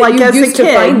remember that you as used a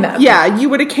kid, to find them. Yeah, you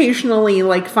would occasionally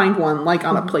find one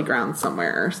on a playground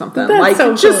somewhere or something. That's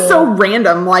so just cool. So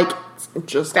random,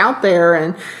 just out there,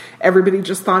 and everybody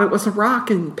just thought it was a rock,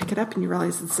 and you pick it up and you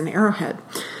realize it's an arrowhead.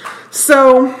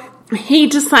 So he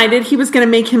decided he was going to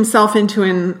make himself into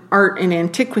an art and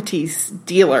antiquities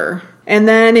dealer. And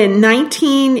then in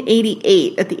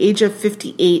 1988, at the age of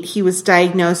 58, he was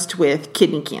diagnosed with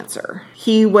kidney cancer.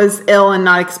 He was ill and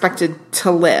not expected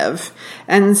to live.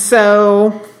 And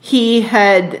so he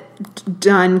had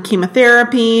done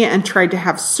chemotherapy and tried to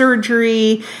have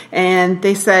surgery, and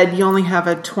they said you only have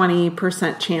a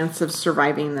 20% chance of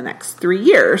surviving the next 3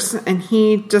 years. And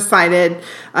he decided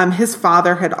his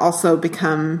father had also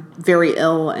become very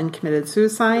ill and committed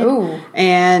suicide. Ooh.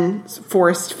 And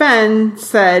Forrest Fenn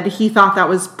said he thought that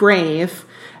was brave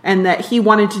and that he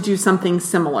wanted to do something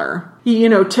similar,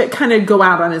 to kind of go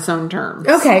out on his own terms.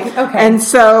 Okay. And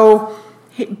so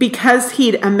because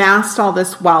he'd amassed all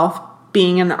this wealth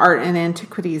being an art and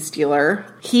antiquities dealer,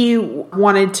 he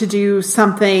wanted to do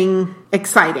something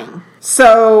exciting.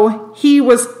 So he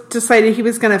decided he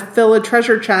was going to fill a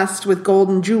treasure chest with gold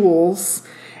and jewels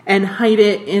and hide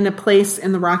it in a place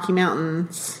in the Rocky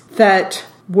Mountains that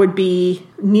would be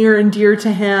near and dear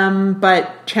to him,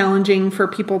 but challenging for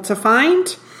people to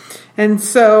find. And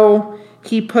so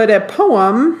he put a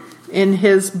poem in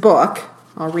his book.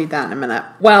 I'll read that in a minute.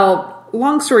 Well,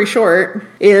 long story short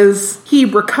is he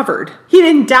recovered. He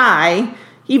didn't die,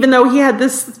 even though he had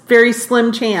this very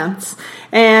slim chance.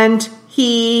 And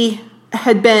he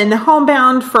had been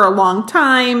homebound for a long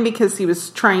time because he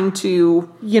was trying to,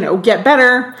 get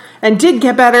better, and did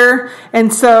get better.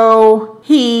 And so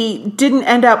he didn't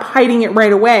end up hiding it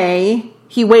right away.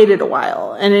 He waited a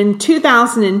while. And in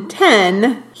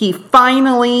 2010, he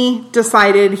finally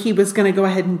decided he was going to go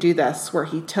ahead and do this, where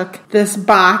he took this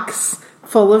box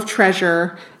full of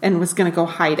treasure and was going to go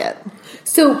hide it.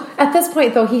 So at this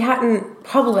point, though, he hadn't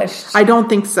published. I don't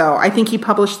think so. I think he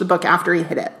published the book after he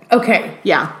hid it. Okay.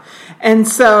 Yeah. And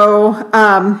so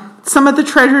some of the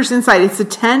treasures inside, it's a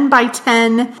 10 by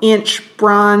 10 inch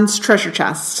bronze treasure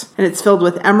chest. And it's filled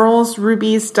with emeralds,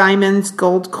 rubies, diamonds,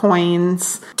 gold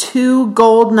coins, 2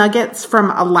 gold nuggets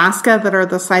from Alaska that are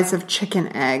the size of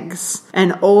chicken eggs,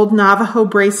 an old Navajo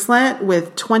bracelet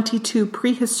with 22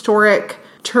 prehistoric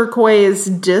turquoise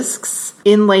discs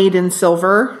inlaid in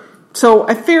silver. So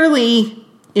a fairly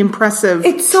impressive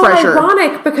treasure. It's so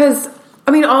ironic because,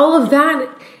 all of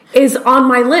that is on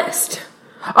my list.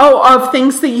 Oh, of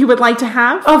things that you would like to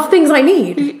have? Of things I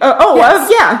need.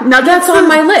 Yes. Yeah. Nuggets that's on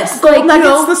my list. Gold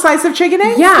nuggets the size of chicken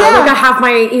eggs? Yeah. Like I have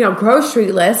my,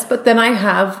 grocery list, but then I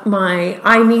have my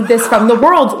I need this from the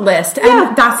world list.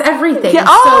 And that's everything. Yeah.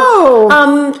 Oh.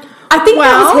 So, I think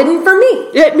that was hidden for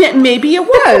me. Maybe it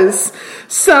was.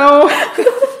 So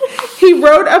he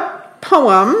wrote a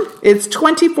poem. It's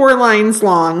 24 lines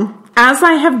long. As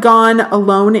I have gone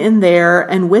alone in there,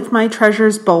 and with my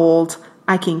treasures bold,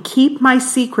 I can keep my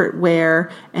secret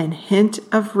where, and hint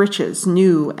of riches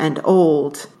new and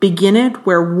old. Begin it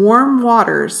where warm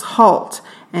waters halt,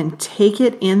 and take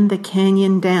it in the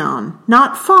canyon down.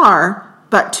 Not far,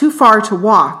 but too far to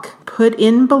walk. Put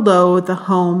in below the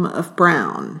home of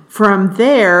Brown. From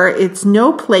there, it's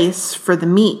no place for the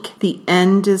meek. The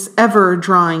end is ever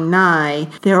drawing nigh.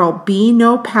 There'll be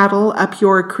no paddle up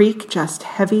your creek, just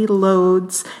heavy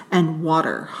loads and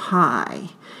water high.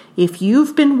 If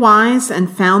you've been wise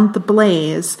and found the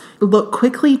blaze, look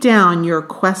quickly down your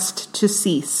quest to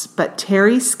cease, but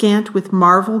tarry scant with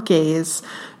marvel gaze,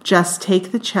 just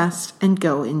take the chest and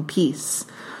go in peace.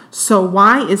 So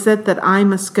why is it that I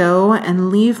must go and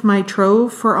leave my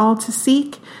trove for all to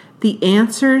seek? The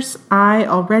answers I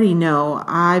already know.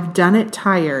 I've done it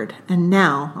tired, and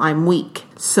now I'm weak.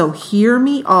 So hear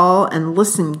me all and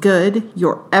listen good.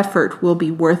 Your effort will be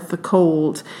worth the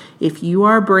cold. If you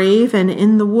are brave and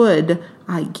in the wood,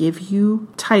 I give you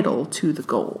title to the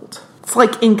gold. It's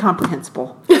like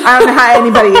incomprehensible. I don't know how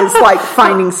anybody is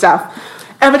finding stuff.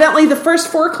 Evidently, the first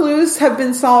 4 clues have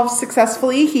been solved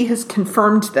successfully. He has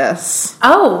confirmed this.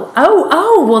 Oh.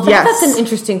 Well, that's an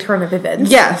interesting turn of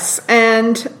events. Yes.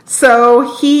 And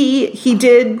so he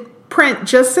did print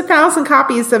just 1,000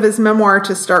 copies of his memoir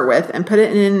to start with and put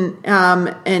it in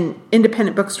an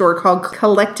independent bookstore called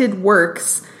Collected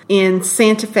Works in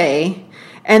Santa Fe.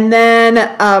 And then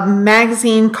a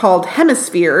magazine called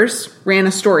Hemispheres ran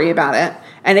a story about it.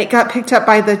 And it got picked up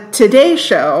by the Today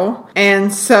Show.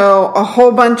 And so a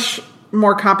whole bunch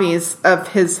more copies of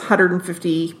his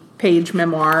 150-page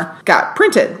memoir got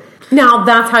printed. Now,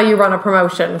 that's how you run a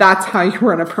promotion. That's how you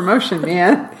run a promotion,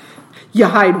 man. You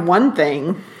hide one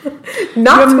thing.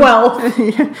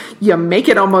 You make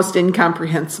it almost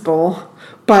incomprehensible.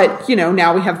 But,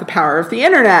 now we have the power of the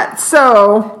internet.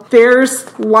 So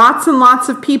there's lots and lots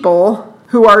of people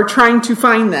who are trying to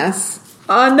find this.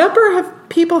 A number of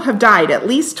people have died, at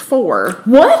least 4.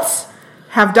 What?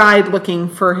 Have died looking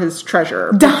for his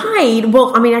treasure. Died?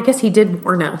 Well, I guess he did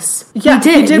warn us. Yeah,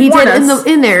 he did warn us.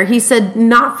 In there. He said,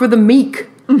 not for the meek.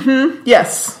 Mm-hmm.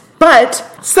 Yes. But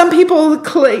some people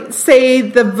say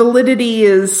the validity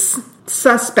is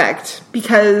suspect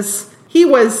because he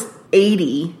was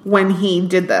 80 when he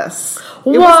did this.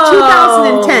 It was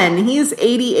 2010. He's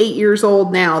 88 years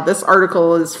old now. This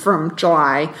article is from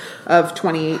July of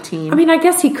 2018. I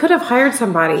guess he could have hired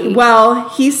somebody. Well,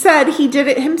 he said he did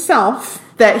it himself,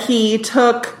 that he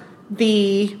took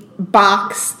the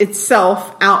box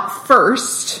itself out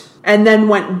first and then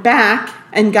went back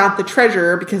and got the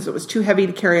treasure because it was too heavy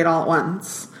to carry it all at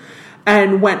once,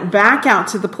 and went back out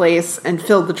to the place and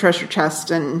filled the treasure chest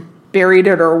and buried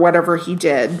it or whatever he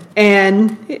did.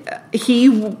 And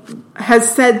he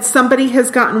has said somebody has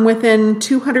gotten within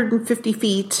 250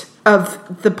 feet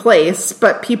of the place,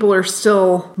 but people are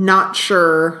still not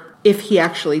sure if he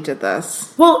actually did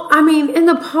this. Well, in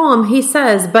the poem he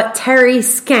says, but tarry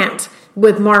scant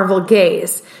with marvel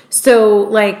gaze. So,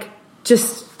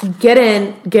 just get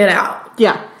in, get out.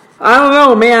 Yeah. I don't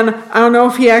know, man. I don't know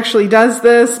if he actually does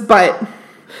this, but...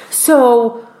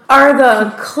 So... Are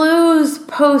the clues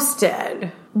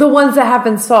posted? The ones that have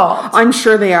been solved. I'm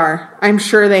sure they are. I'm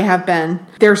sure they have been.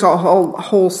 There's a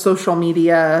whole social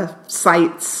media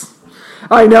sites.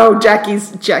 I know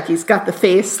Jackie's got the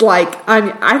face like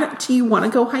do you want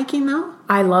to go hiking though?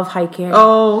 I love hiking.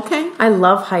 Oh, okay. I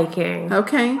love hiking.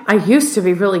 Okay. I used to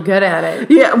be really good at it.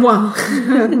 Yeah, well,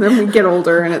 then we get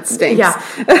older and it stinks. Yeah.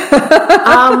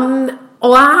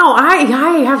 Wow, I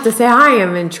have to say I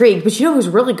am intrigued. But you know who's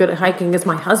really good at hiking is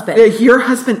my husband. Your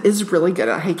husband is really good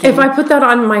at hiking. If I put that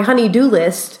on my honey-do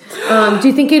list, do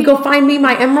you think he'd go find me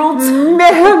my emeralds?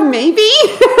 Maybe.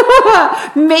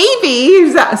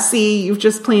 Maybe. See, you've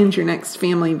just planned your next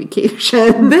family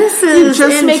vacation. This is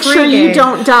just intriguing. Make sure you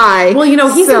don't die. Well,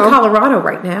 he's in Colorado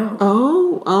right now.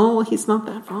 Oh, he's not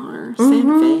that far.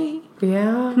 Santa Fe.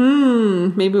 Yeah.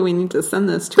 Maybe we need to send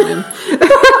this to him.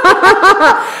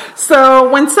 So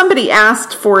when somebody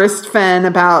asked Forrest Fenn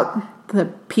about the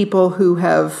people who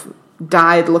have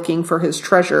died looking for his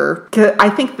treasure, I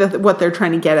think that what they're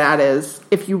trying to get at is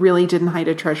if you really didn't hide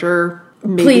a treasure,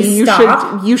 maybe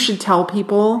you should tell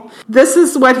people. This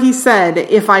is what he said.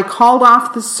 If I called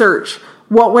off the search,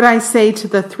 what would I say to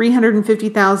the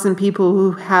 350,000 people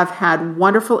who have had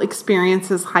wonderful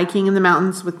experiences hiking in the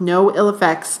mountains with no ill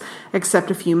effects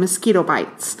except a few mosquito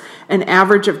bites? An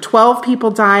average of 12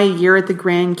 people die a year at the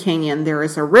Grand Canyon. There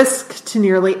is a risk to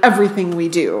nearly everything we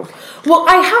do. Well,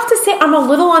 I have to say I'm a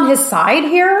little on his side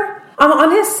here. I'm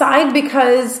on his side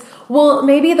because, well,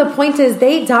 maybe the point is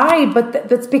they died, but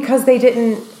that's because they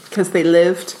didn't... Because they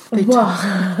lived.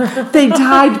 They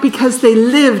died because they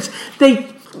lived. They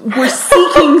were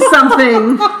seeking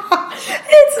something.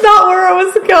 It's not where I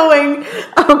was going.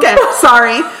 Okay,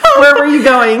 sorry. Where were you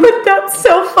going? But that's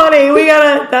so funny.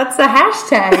 That's a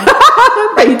hashtag.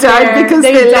 They died because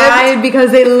they died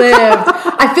because they lived.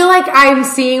 I feel like I'm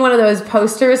seeing one of those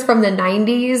posters from the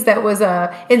 90s that was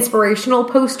a inspirational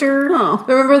poster. Oh.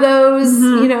 Remember those?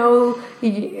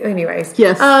 Mm-hmm. Anyways.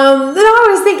 Yes. Then I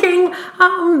was thinking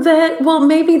that, well,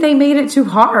 maybe they made it too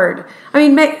hard. I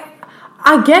mean,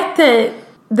 I get that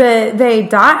they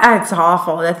died. It's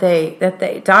awful that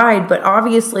they died, but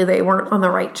obviously they weren't on the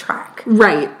right track.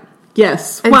 Right.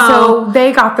 Yes. And so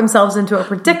they got themselves into a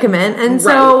predicament. And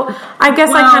so I guess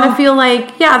I kind of feel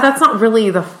like, that's not really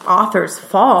the author's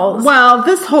fault. Well,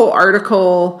 this whole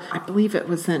article, I believe it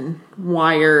was in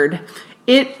Wired,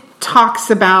 it talks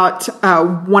about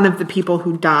one of the people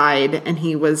who died, and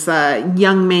he was a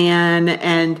young man,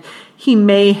 and he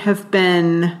may have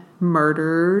been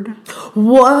murdered.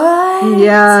 What?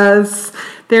 Yes.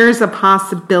 There's a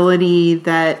possibility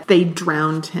that they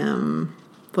drowned him,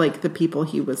 like the people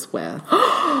he was with.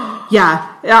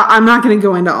 Yeah. I'm not going to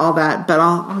go into all that, but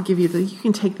I'll give you you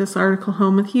can take this article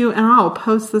home with you, and I'll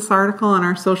post this article on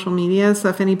our social media. So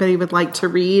if anybody would like to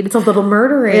read, it's a little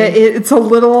murdery. It's a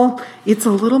little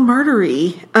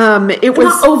murdery. It was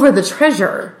not over the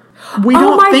treasure. We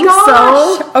don't think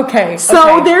so. Okay.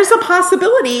 So there's a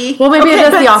possibility. Well, maybe it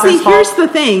is the author's fault. Here's the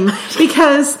thing,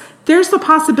 because there's the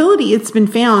possibility it's been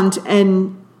found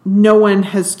and no one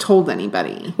has told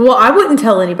anybody. Well, I wouldn't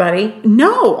tell anybody.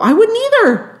 No, I wouldn't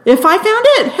either. If I found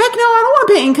it, heck no, I don't want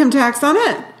to pay income tax on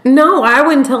it. No, I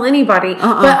wouldn't tell anybody. But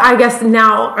I guess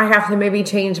now I have to maybe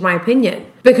change my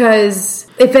opinion. Because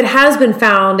if it has been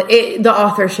found, the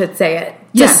author should say it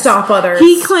to stop others.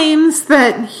 He claims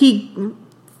that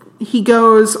he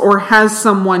goes or has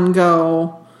someone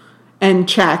go and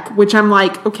check, which I'm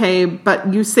like, okay,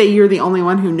 but you say you're the only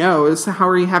one who knows. So how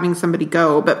are you having somebody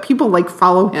go? But people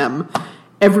follow him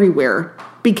everywhere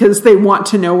because they want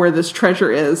to know where this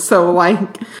treasure is. So I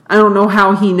don't know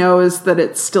how he knows that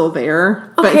it's still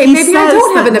there. Okay, but maybe I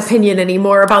don't have an opinion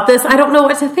anymore about this. I don't know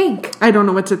what to think. I don't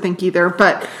know what to think either,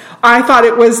 but I thought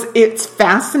it's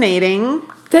fascinating.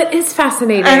 That is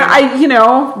fascinating.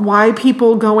 And why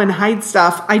people go and hide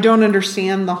stuff. I don't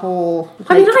understand the whole...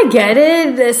 I get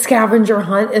it. The scavenger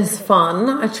hunt is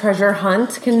fun. A treasure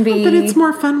hunt can be... But it's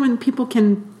more fun when people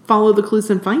can follow the clues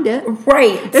and find it.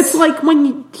 Right. It's like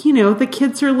when, the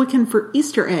kids are looking for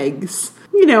Easter eggs.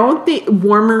 The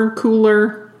warmer,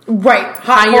 cooler... Right.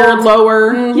 Higher,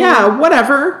 lower. Mm-hmm. Yeah,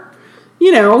 whatever.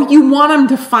 You want them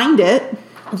to find it.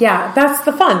 Yeah, that's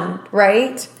the fun,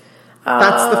 right?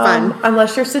 That's the fun.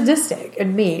 Unless you're sadistic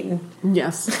and mean.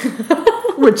 Yes.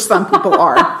 Which some people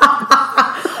are.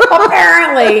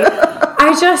 Apparently.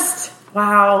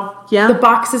 Wow. Yeah. The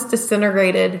box is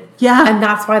disintegrated. Yeah. And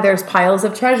that's why there's piles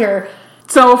of treasure.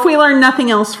 So if we learn nothing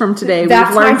else from today, that's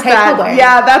we've learned my takeaway.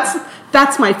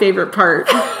 That's my favorite part.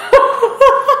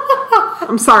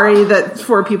 I'm sorry that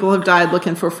 4 people have died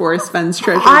looking for Forrest Fenn's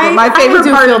treasure. But my favorite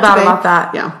part feel of bad today, about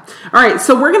that. Yeah. All right.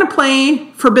 So we're going to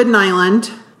play Forbidden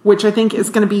Island, which I think is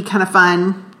going to be kind of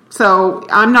fun. So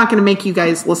I'm not going to make you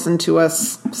guys listen to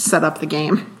us set up the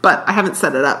game, but I haven't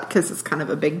set it up because it's kind of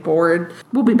a big board.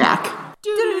 We'll be back.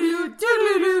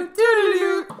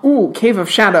 Ooh, Cave of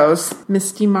Shadows,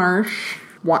 Misty Marsh,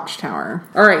 Watchtower.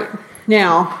 All right,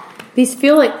 now. These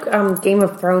feel like Game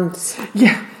of Thrones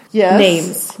Yeah. Yes.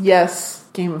 names. Yes.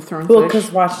 Game of Thrones. Well, because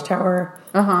Watchtower,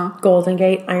 Golden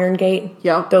Gate, Iron Gate,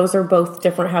 Yep. those are both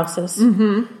different houses.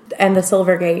 Mm-hmm. And the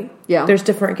Silver Gate. Yeah. There's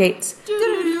different gates.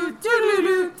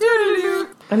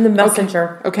 I'm the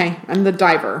messenger. Okay, I'm the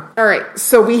diver. All right,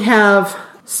 so we have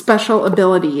special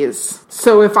abilities.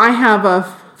 So if I have a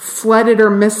flooded or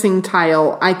missing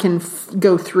tile, I can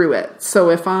go through it. So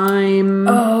if I'm...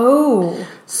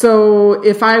 So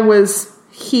if I was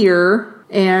here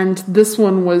and this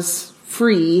one was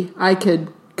free, I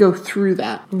could go through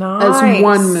that as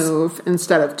one move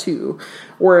instead of two.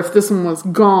 Or if this one was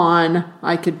gone,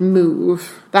 I could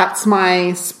move. That's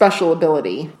my special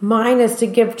ability. Mine is to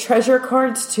give treasure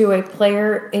cards to a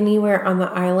player anywhere on the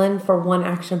island for 1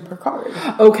 action per card.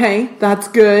 Okay, that's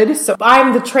good. So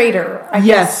I'm the trader. I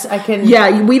guess I can...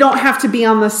 Yeah, we don't have to be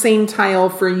on the same tile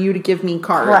for you to give me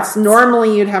cards. Correct.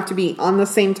 Normally, you'd have to be on the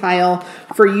same tile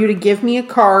for you to give me a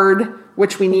card,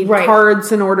 which we need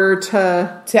cards in order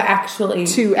to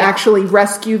actually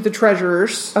rescue the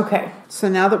treasures. Okay. So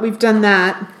now that we've done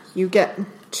that, you get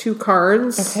 2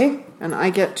 cards. Okay. And I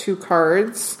get 2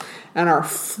 cards. And our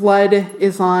flood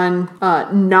is on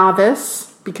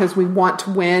novice because we want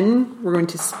to win. We're going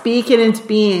to speak it into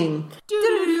being.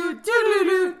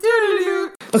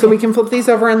 Okay. So we can flip these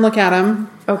over and look at them.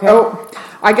 Okay. Oh,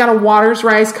 I got a Waters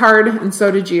Rise card, and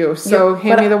so did you. So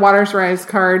hand me the Waters Rise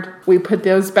card. We put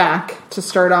those back to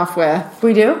start off with.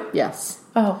 We do? Yes.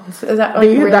 Oh, is that like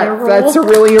really a rule? That's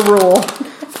really a rule.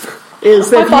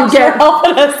 Is if you get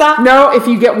if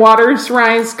you get Waters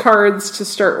Rise cards to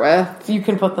start with, you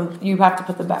can put them. You have to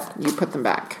put them back. You put them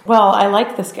back. Well, I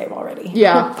like this game already.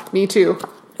 Yeah, me too.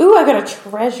 Ooh, I got a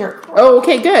treasure card. Oh,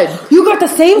 okay, good. You got the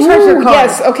same treasure card.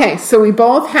 Yes, okay. So we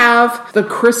both have the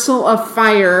Crystal of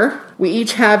Fire. We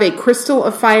each have a Crystal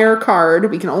of Fire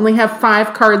card. We can only have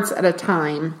 5 cards at a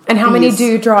time. And how many do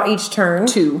you draw each turn?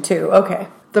 2. 2, okay.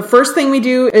 The first thing we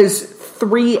do is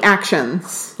 3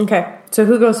 actions. Okay. So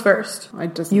who goes first?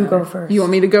 You go first. You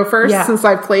want me to go first since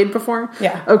I've played before?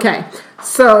 Yeah. Okay.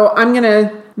 So I'm going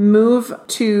to move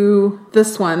to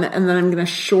this one and then I'm going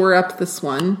to shore up this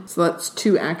one. So that's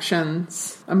 2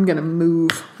 actions. I'm going to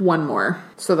move 1 more.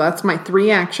 So that's my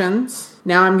 3 actions.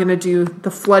 Now I'm going to do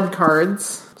the flood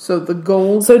cards. So the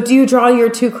gold. So do you draw your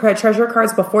 2 treasure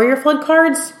cards before your flood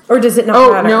cards? Or does it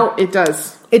not matter? Oh, no, it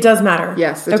does. It does matter.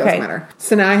 Yes, it does matter.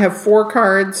 So now I have 4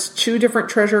 cards, 2 different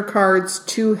treasure cards,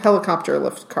 2 helicopter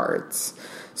lift cards.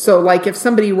 So like if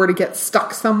somebody were to get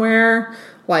stuck somewhere,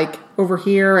 like over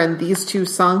here and these 2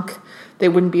 sunk, they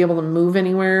wouldn't be able to move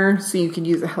anywhere. So you could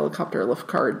use a helicopter lift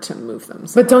card to move them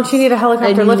somewhere. But don't you need a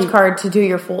helicopter lift card to do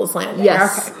your Fool's Landing?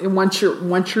 Yes. Okay. And once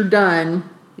you're done...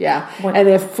 Yeah, and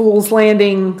if Fool's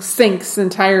Landing sinks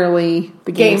entirely,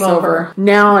 the game's over.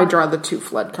 Now I draw the 2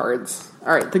 flood cards.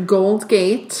 All right, the Gold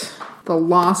Gate, the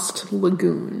Lost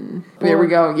Lagoon. There we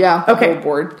go. Yeah, the whole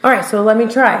board. All right, so let me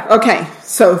try. Okay,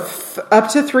 so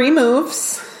up to 3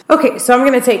 moves. Okay, so I'm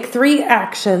going to take 3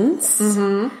 actions.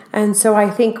 Mm-hmm. And so I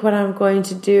think what I'm going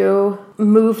to do,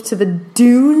 move to the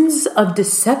Dunes of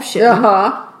Deception.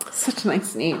 Uh-huh. Such a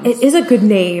nice name. It is a good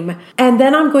name. And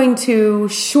then I'm going to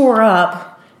shore up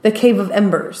the Cave of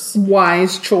Embers.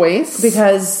 Wise choice.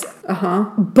 Because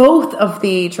both of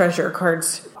the treasure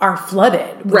cards are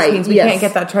flooded. Which means we can't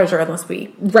get that treasure unless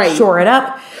we shore it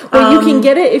up. Well, you can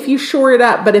get it if you shore it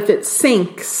up, but if it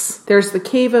sinks, there's the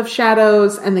Cave of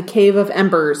Shadows and the Cave of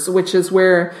Embers, which is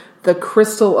where the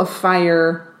Crystal of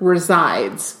Fire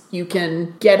resides. You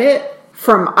can get it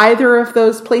from either of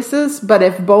those places, but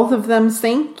if both of them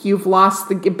sink, you've lost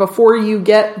before you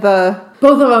get the...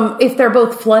 Both of them, if they're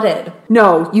both flooded.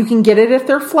 No, you can get it if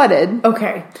they're flooded.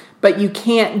 Okay. But you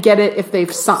can't get it if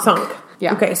they've sunk.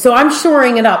 Yeah. Okay, so I'm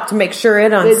shoring it up to make sure it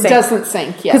doesn't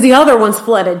sink, yes. Because the other one's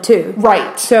flooded too.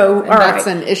 Right. So, that's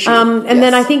an issue. And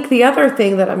then I think the other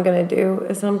thing that I'm going to do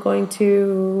is I'm going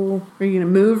to... Are you going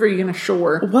to move or are you going to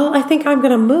shore? Well, I think I'm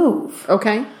going to move.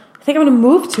 Okay. I think I'm going to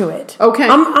move to it. Okay.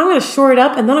 I'm going to shore it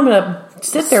up and then I'm going to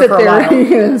sit there for a while. You're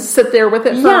going to sit there with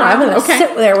it for a while? Yeah, I'm going to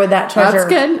sit there with that treasure. That's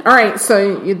good. All right,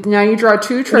 so now you draw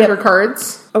 2 treasure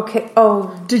cards. Okay.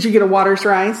 Oh. Did you get a Water's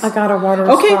Rise? I got a Water's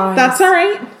Rise. Okay, that's all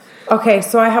right. Okay,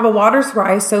 so I have a Water's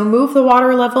Rise, so move the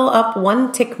water level up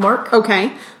 1 tick mark.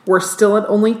 Okay, we're still at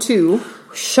only 2.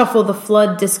 Shuffle the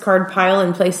flood discard pile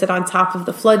and place it on top of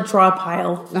the flood draw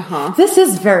pile. Uh-huh. This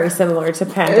is very similar to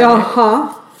Pandemic.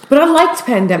 Uh-huh. But I liked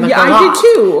Pandemic a lot. I did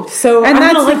too. So I'm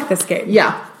going to like this game.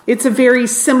 Yeah. It's a very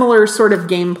similar sort of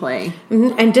gameplay.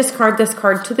 Mm-hmm. And discard this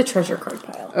card to the treasure card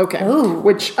pile. Okay. Ooh.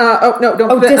 Which, no,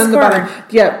 don't put it on the bottom.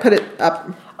 Yeah, put it up.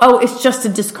 Oh, it's just a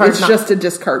discard. It's just a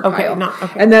discard pile.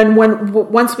 Okay. And then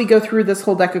once we go through this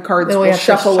whole deck of cards, we'll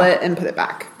shuffle it and put it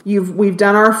back. We've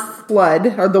done our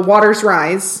flood, or the waters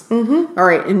rise. Mm-hmm. All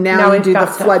right, and now we do the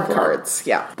flood cards.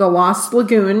 Yeah. The Lost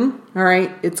Lagoon. All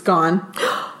right, it's gone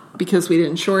because we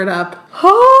didn't shore it up.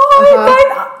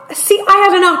 See, I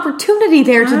had an opportunity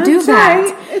there to do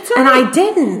that, and I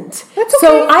didn't. That's okay.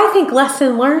 So I think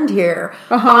lesson learned here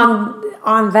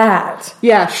on that.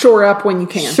 Yeah, shore up when you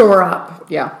can. Shore up.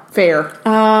 Yeah, fair.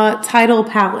 Tidal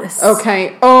Palace.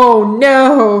 Okay. Oh,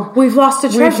 no. We've lost a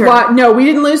treasure. No, we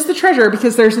didn't lose the treasure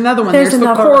because there's another one. There's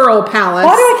the Coral Palace.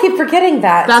 Why do I keep forgetting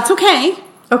that? That's okay.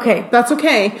 Okay. That's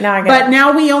okay. Now I get But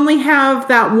now we only have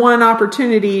that one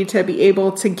opportunity to be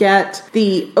able to get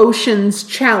the Ocean's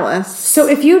Chalice. So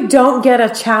if you don't get a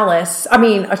treasure.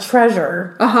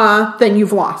 Then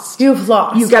you've lost. You've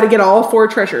lost. You've got to get all 4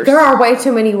 treasures. There are way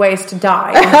too many ways to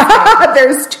die.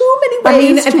 There's too many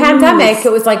ways a pandemic,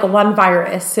 it was like one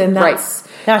virus, and that's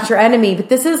your enemy. But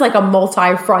this is like a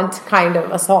multi-front kind of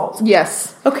assault.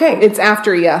 Yes. Okay. It's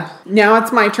after you. Now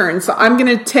it's my turn. So I'm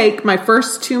going to take my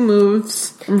first 2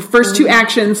 moves, first 2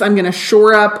 actions. I'm going to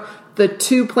shore up the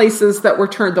 2 places that were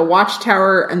turned, the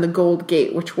Watchtower and the Gold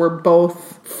Gate, which were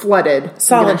both flooded.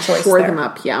 Solid choice shore there. them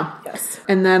up, yeah. Yes.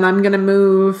 And then I'm going to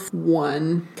move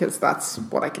 1, because that's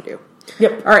what I can do.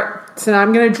 Yep. All right. So now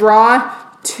I'm going to draw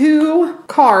 2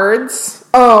 cards.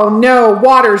 Oh, no.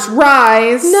 Waters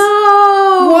rise.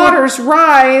 No. Waters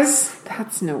rise.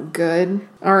 That's no good.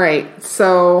 All right.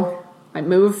 So I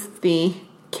move the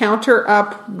counter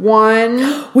up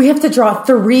 1. We have to draw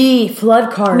 3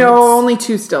 flood cards. No, only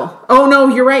 2 still. Oh, no,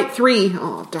 you're right. 3.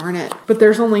 Oh, darn it. But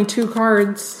there's only 2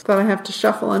 cards that I have to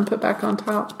shuffle and put back on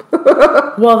top.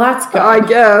 Well, that's good. I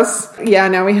guess. Yeah,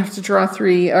 now we have to draw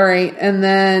 3. All right. And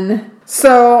then,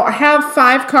 so I have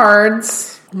 5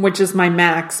 cards, which is my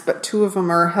max, but 2 of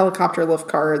them are helicopter lift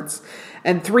cards,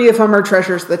 and 3 of them are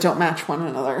treasures that don't match one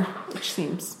another, which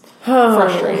seems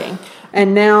frustrating.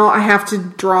 And now I have to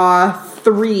draw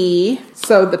 3.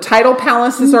 So the Tidal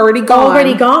Palace is already gone.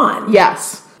 Already gone.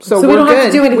 Yes. So we we're don't good. have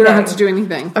to do anything. We don't have to do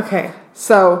anything. Okay.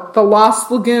 So the Lost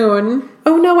Lagoon.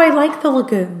 Oh no, I like the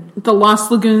lagoon. The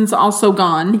Lost Lagoon's also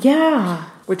gone. Yeah.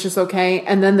 Which is okay.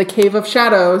 And then the Cave of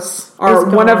Shadows are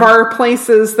one of our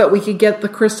places that we could get the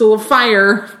Crystal of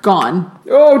Fire gone.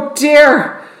 Oh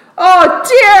dear.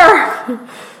 Oh dear.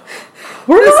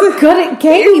 We're not good at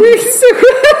games.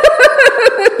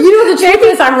 The truth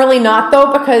is I'm really not,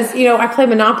 though, because, I play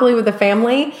Monopoly with the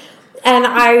family, and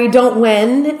I don't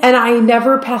win, and I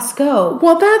never pass go.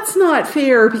 Well, that's not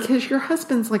fair, because your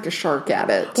husband's like a shark at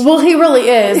it. Well, he really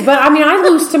is. But, I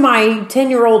lose to my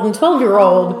 10-year-old and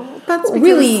 12-year-old. Oh, that's because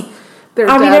really, their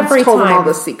dads every told time. them all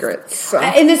the secrets. So.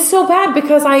 And it's so bad,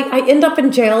 because I end up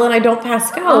in jail, and I don't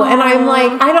pass go. And I'm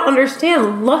like, I don't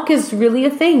understand. Luck is really a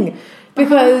thing.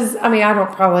 Because, I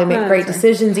don't probably make great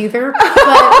decisions either.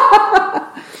 But...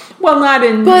 Well, not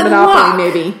in Monopoly,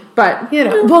 maybe, but maybe.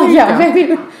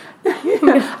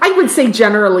 I would say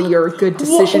generally you're a good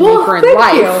decision maker in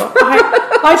life.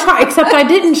 I try, except I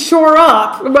didn't shore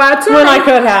up when I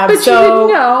could have. But so,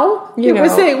 you didn't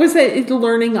know. It was a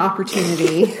learning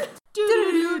opportunity.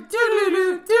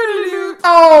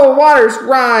 Oh, waters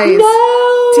rise!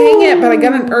 No, dang it! But I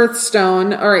got an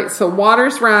Earthstone. All right, so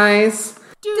waters rise.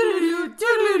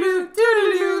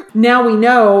 Now we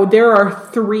know there are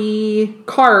 3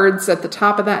 cards at the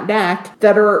top of that deck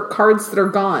that are cards that are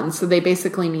gone, so they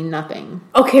basically mean nothing.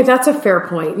 Okay, that's a fair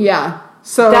point. Yeah.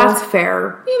 So that's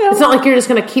fair. It's not like you're just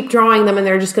going to keep drawing them and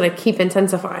they're just going to keep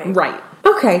intensifying. Right.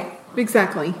 Okay.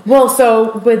 Exactly. Well,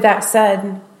 so with that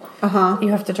said, you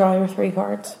have to draw your 3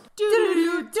 cards.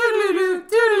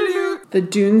 The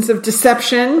Dunes of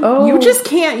Deception. Oh. You just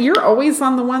can't. You're always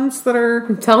on the ones that are...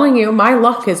 I'm telling you, my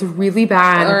luck is really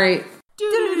bad. All right.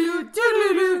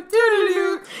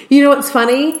 You know what's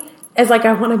funny? Is like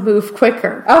I want to move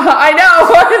quicker. I know,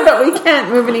 but we can't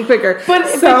move any quicker. But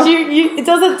it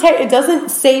doesn't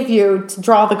save you to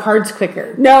draw the cards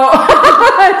quicker. No.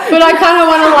 But I kind of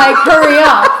want to hurry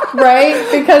up, right?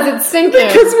 Because it's sinking.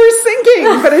 Because we're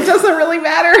sinking, but it doesn't really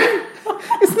matter.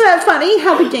 Isn't that funny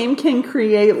how the game can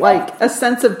create a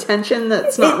sense of tension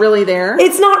that's not really there?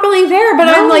 It's not really there, but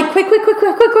I'm like, quick,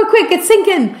 it's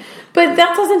sinking. But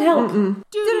that doesn't help.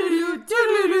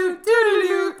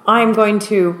 I'm going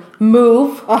to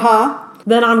move.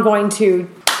 Then I'm going to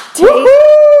take...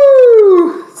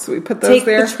 Woo-hoo! So we put those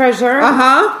there. Take the treasure.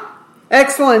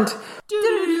 Excellent.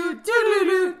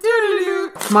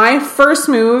 My first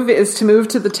move is to move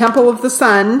to the Temple of the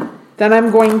Sun. Then I'm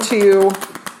going to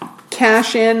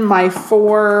cash in my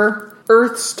 4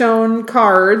 Earthstone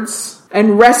cards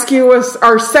and rescue us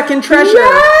our second treasure.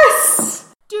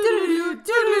 Yes!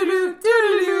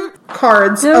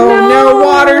 Cards. Oh no,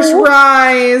 waters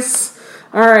rise.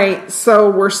 All right,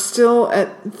 so we're still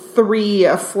at 3,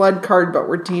 a flood card, but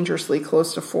we're dangerously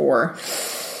close to 4.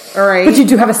 All right. But you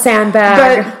do have a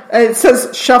sandbag. But it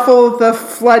says shuffle the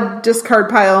flood discard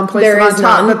pile and place it on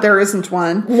top, but there isn't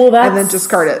one. Well, and then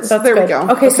discard it. So there we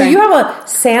go. Okay, so you have a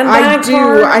sandbag I do.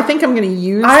 card? I think I'm going to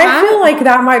use that. I feel like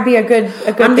that might be a good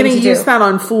I'm going to use that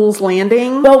on Fool's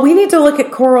Landing. Well, we need to look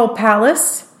at Coral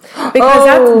Palace.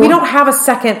 Because we don't have a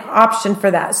second option for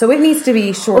that. So it needs to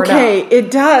be shored up. Okay, it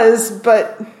does,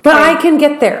 but... But I can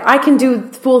get there. I can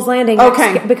do Fool's Landing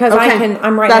because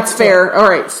I'm right That's next fair. to it. All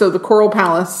right, so the Coral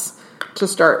Palace to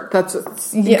start. That's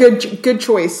a good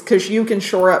choice because you can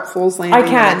shore up Fool's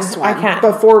Landing next one. I can.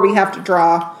 Before we have to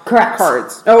draw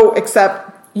cards. Oh,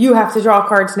 except... You have to draw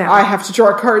cards now. I have to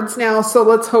draw cards now, so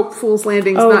let's hope Fool's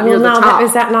Landing's not near the top.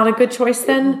 Is that not a good choice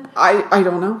then? I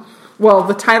don't know. Well,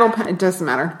 the title, it doesn't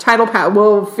matter. Title,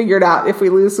 we'll figure it out. If we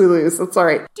lose, we lose. That's all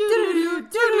right.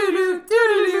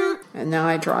 And now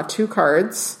I draw 2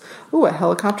 cards. Ooh, a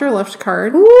helicopter lift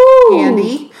card. Ooh.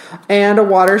 Handy. And a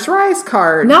Waters Rise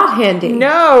card. Not handy.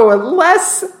 No,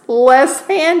 less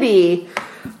handy.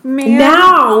 Man.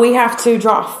 Now we have to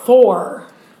draw 4.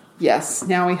 Yes,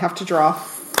 now we have to draw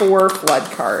 4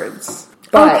 flood cards.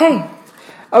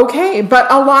 Okay,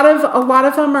 but a lot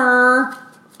of them are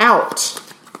out.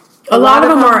 A lot of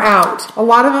them are out. A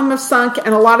lot of them have sunk,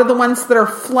 and a lot of the ones that are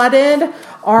flooded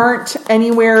aren't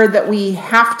anywhere that we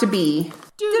have to be.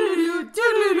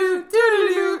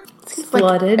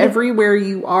 Flooded. Like everywhere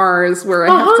you are is where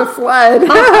I have to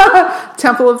flood.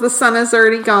 Temple of the Sun is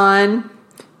already gone.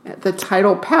 The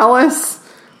Tidal Palace,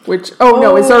 which... it's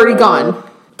already gone.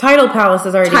 Tidal Palace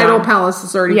is already gone. Tidal Palace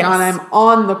is already gone. I'm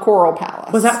on the Coral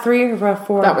Palace. Was that 3 or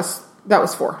 4? That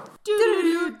was 4.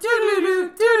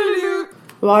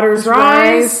 Waters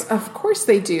rise. Of course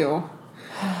they do.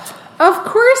 Of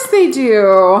course they do.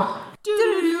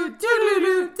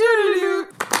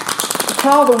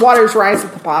 All the waters rise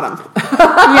at the bottom.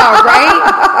 Yeah, right?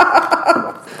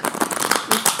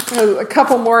 A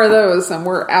couple more of those and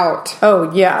we're out.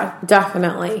 Oh, yeah,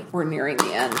 definitely. We're nearing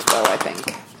the end, though, I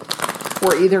think.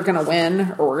 We're either going to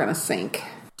win or we're going to sink.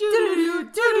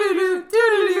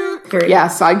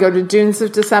 Yes, I go to Dunes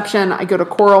of Deception. I go to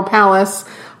Coral Palace.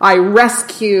 I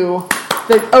rescue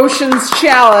the Ocean's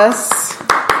Chalice.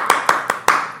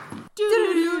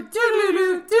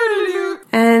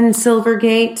 And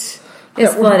Silvergate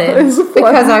is flooded.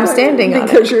 Because I'm standing on it.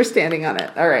 Because you're standing on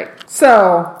it. All right.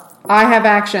 So, I have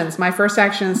actions. My first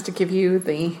action is to give you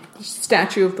the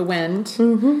Statue of the Wind.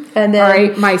 Mm-hmm. And then, all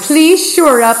right, my please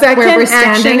shore up where we're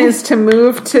standing. Second action is to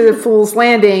move to Fool's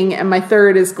Landing, and my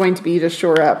third is going to be to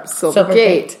shore up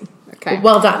Silvergate. Okay.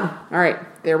 Well done. All right,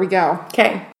 there we go.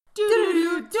 Okay.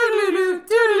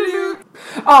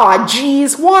 Aw,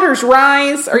 geez, waters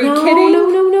rise. Are you kidding?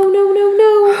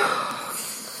 No.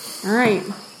 All right.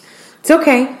 It's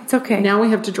okay. It's okay. Now we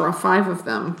have to draw 5 of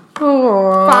them.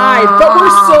 Oh. 5, but we're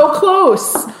so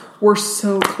close. We're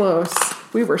so close.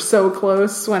 We were so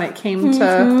close when it came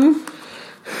to...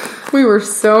 We were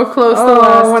so close the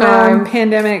last time.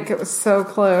 Pandemic, it was so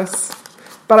close.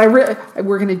 But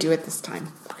we're going to do it this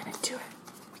time. We're going to do it.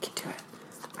 We can do it.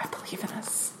 I believe in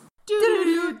us.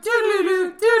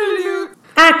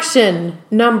 Action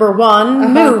number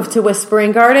 1, move to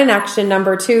Whispering Garden. Action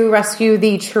number 2, rescue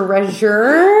the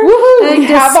treasure. Woohoo! We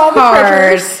have all the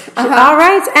treasures. All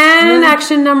right, and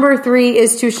action number 3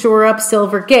 is to shore up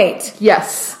Silvergate.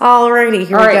 Yes. Alrighty,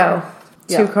 here we go.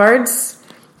 Yeah. 2 cards,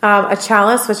 a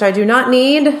chalice, which I do not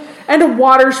need, and a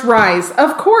Waters Rise,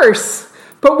 of course.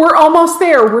 But we're almost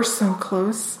there. We're so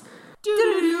close.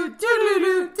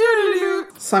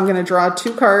 So I'm going to draw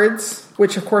 2 cards,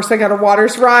 which of course I got a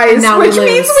Waters Rise, which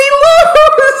means we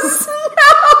lose.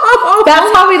 No!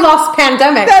 That's how we lost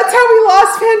Pandemic. That's how we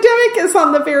lost Pandemic, is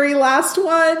on the very last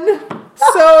one.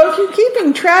 So if you're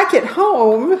keeping track at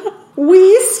home,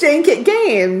 we stink at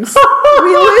games.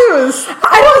 We lose.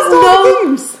 I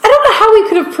don't know how we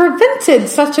could have prevented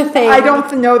such a thing. I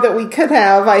don't know that we could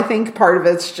have. I think part of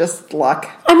it's just luck.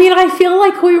 I mean, I feel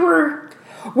like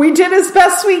we did as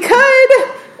best we could.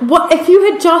 What if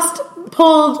you had just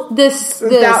pulled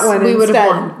that one, we would have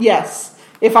won. Yes.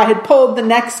 If I had pulled the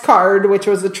next card, which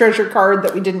was the treasure card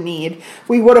that we didn't need,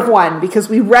 we would have won because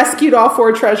we rescued all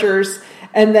 4 treasures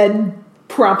and then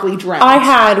promptly drowned. I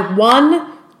had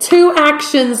 2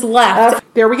 actions left.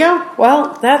 There we go.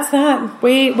 Well, that's that.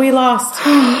 We lost.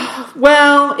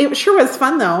 Well, it sure was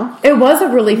fun though. It was a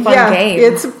really fun game.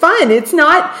 It's fun. It's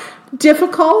not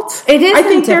difficult. It is. I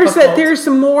think difficult. there's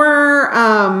more.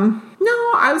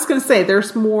 No, I was going to say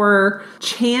there's more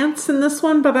chance in this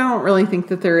one, but I don't really think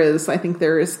that there is. I think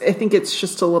there is. I think it's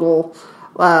just a little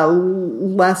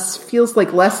less, feels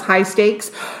like less high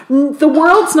stakes. The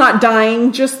world's not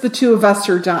dying, just the two of us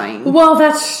are dying. Well,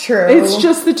 that's true. It's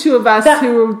just the two of us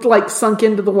who like sunk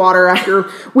into the water after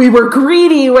we were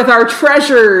greedy with our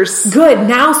treasures. Good.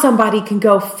 Now somebody can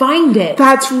go find it.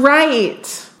 That's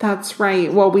right. That's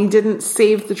right. Well, we didn't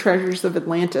save the treasures of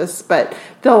Atlantis, but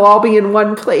they'll all be in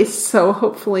one place. So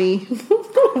hopefully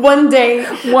one day.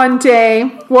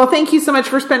 Well, thank you so much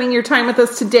for spending your time with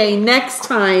us today. Next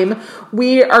time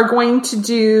we're going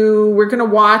to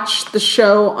watch the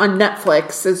show on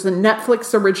Netflix. It's a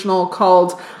Netflix original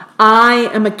called I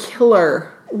Am a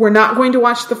Killer. We're not going to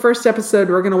watch the first episode.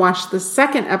 We're going to watch the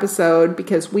second episode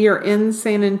because we are in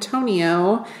San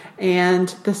Antonio, and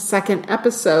the second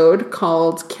episode,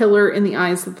 called Killer in the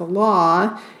Eyes of the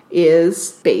Law,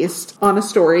 is based on a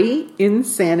story in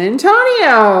San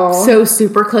Antonio. So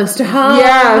super close to home.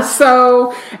 Yeah,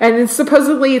 and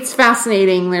supposedly it's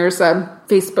fascinating. There's a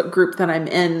Facebook group that I'm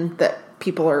in that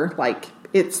people are like,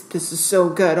 this is so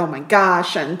good, oh my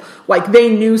gosh. And like they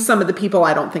knew some of the people.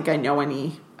 I don't think I know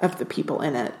any of the people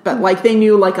in it, but like they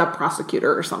knew like a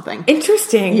prosecutor or something.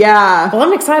 Interesting. Yeah. Well,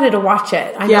 I'm excited to watch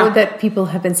it. I know that people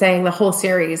have been saying the whole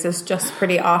series is just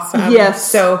pretty awesome. Yes.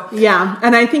 So yeah,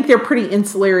 and I think they're pretty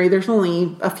insulary. There's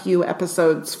only a few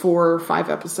episodes, 4 or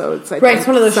 5 episodes. I right, think. It's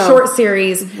one of those short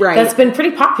series that's been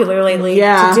pretty popular lately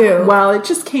to do. Well, it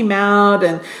just came out,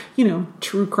 and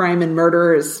true crime and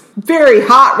murder is very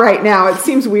hot right now. It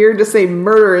seems weird to say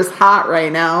murder is hot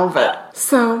right now, but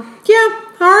so yeah.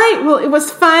 All right. Well, it was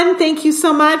fun. Thank you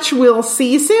so much. We'll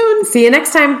see you soon. See you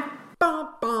next time.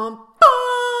 Bye.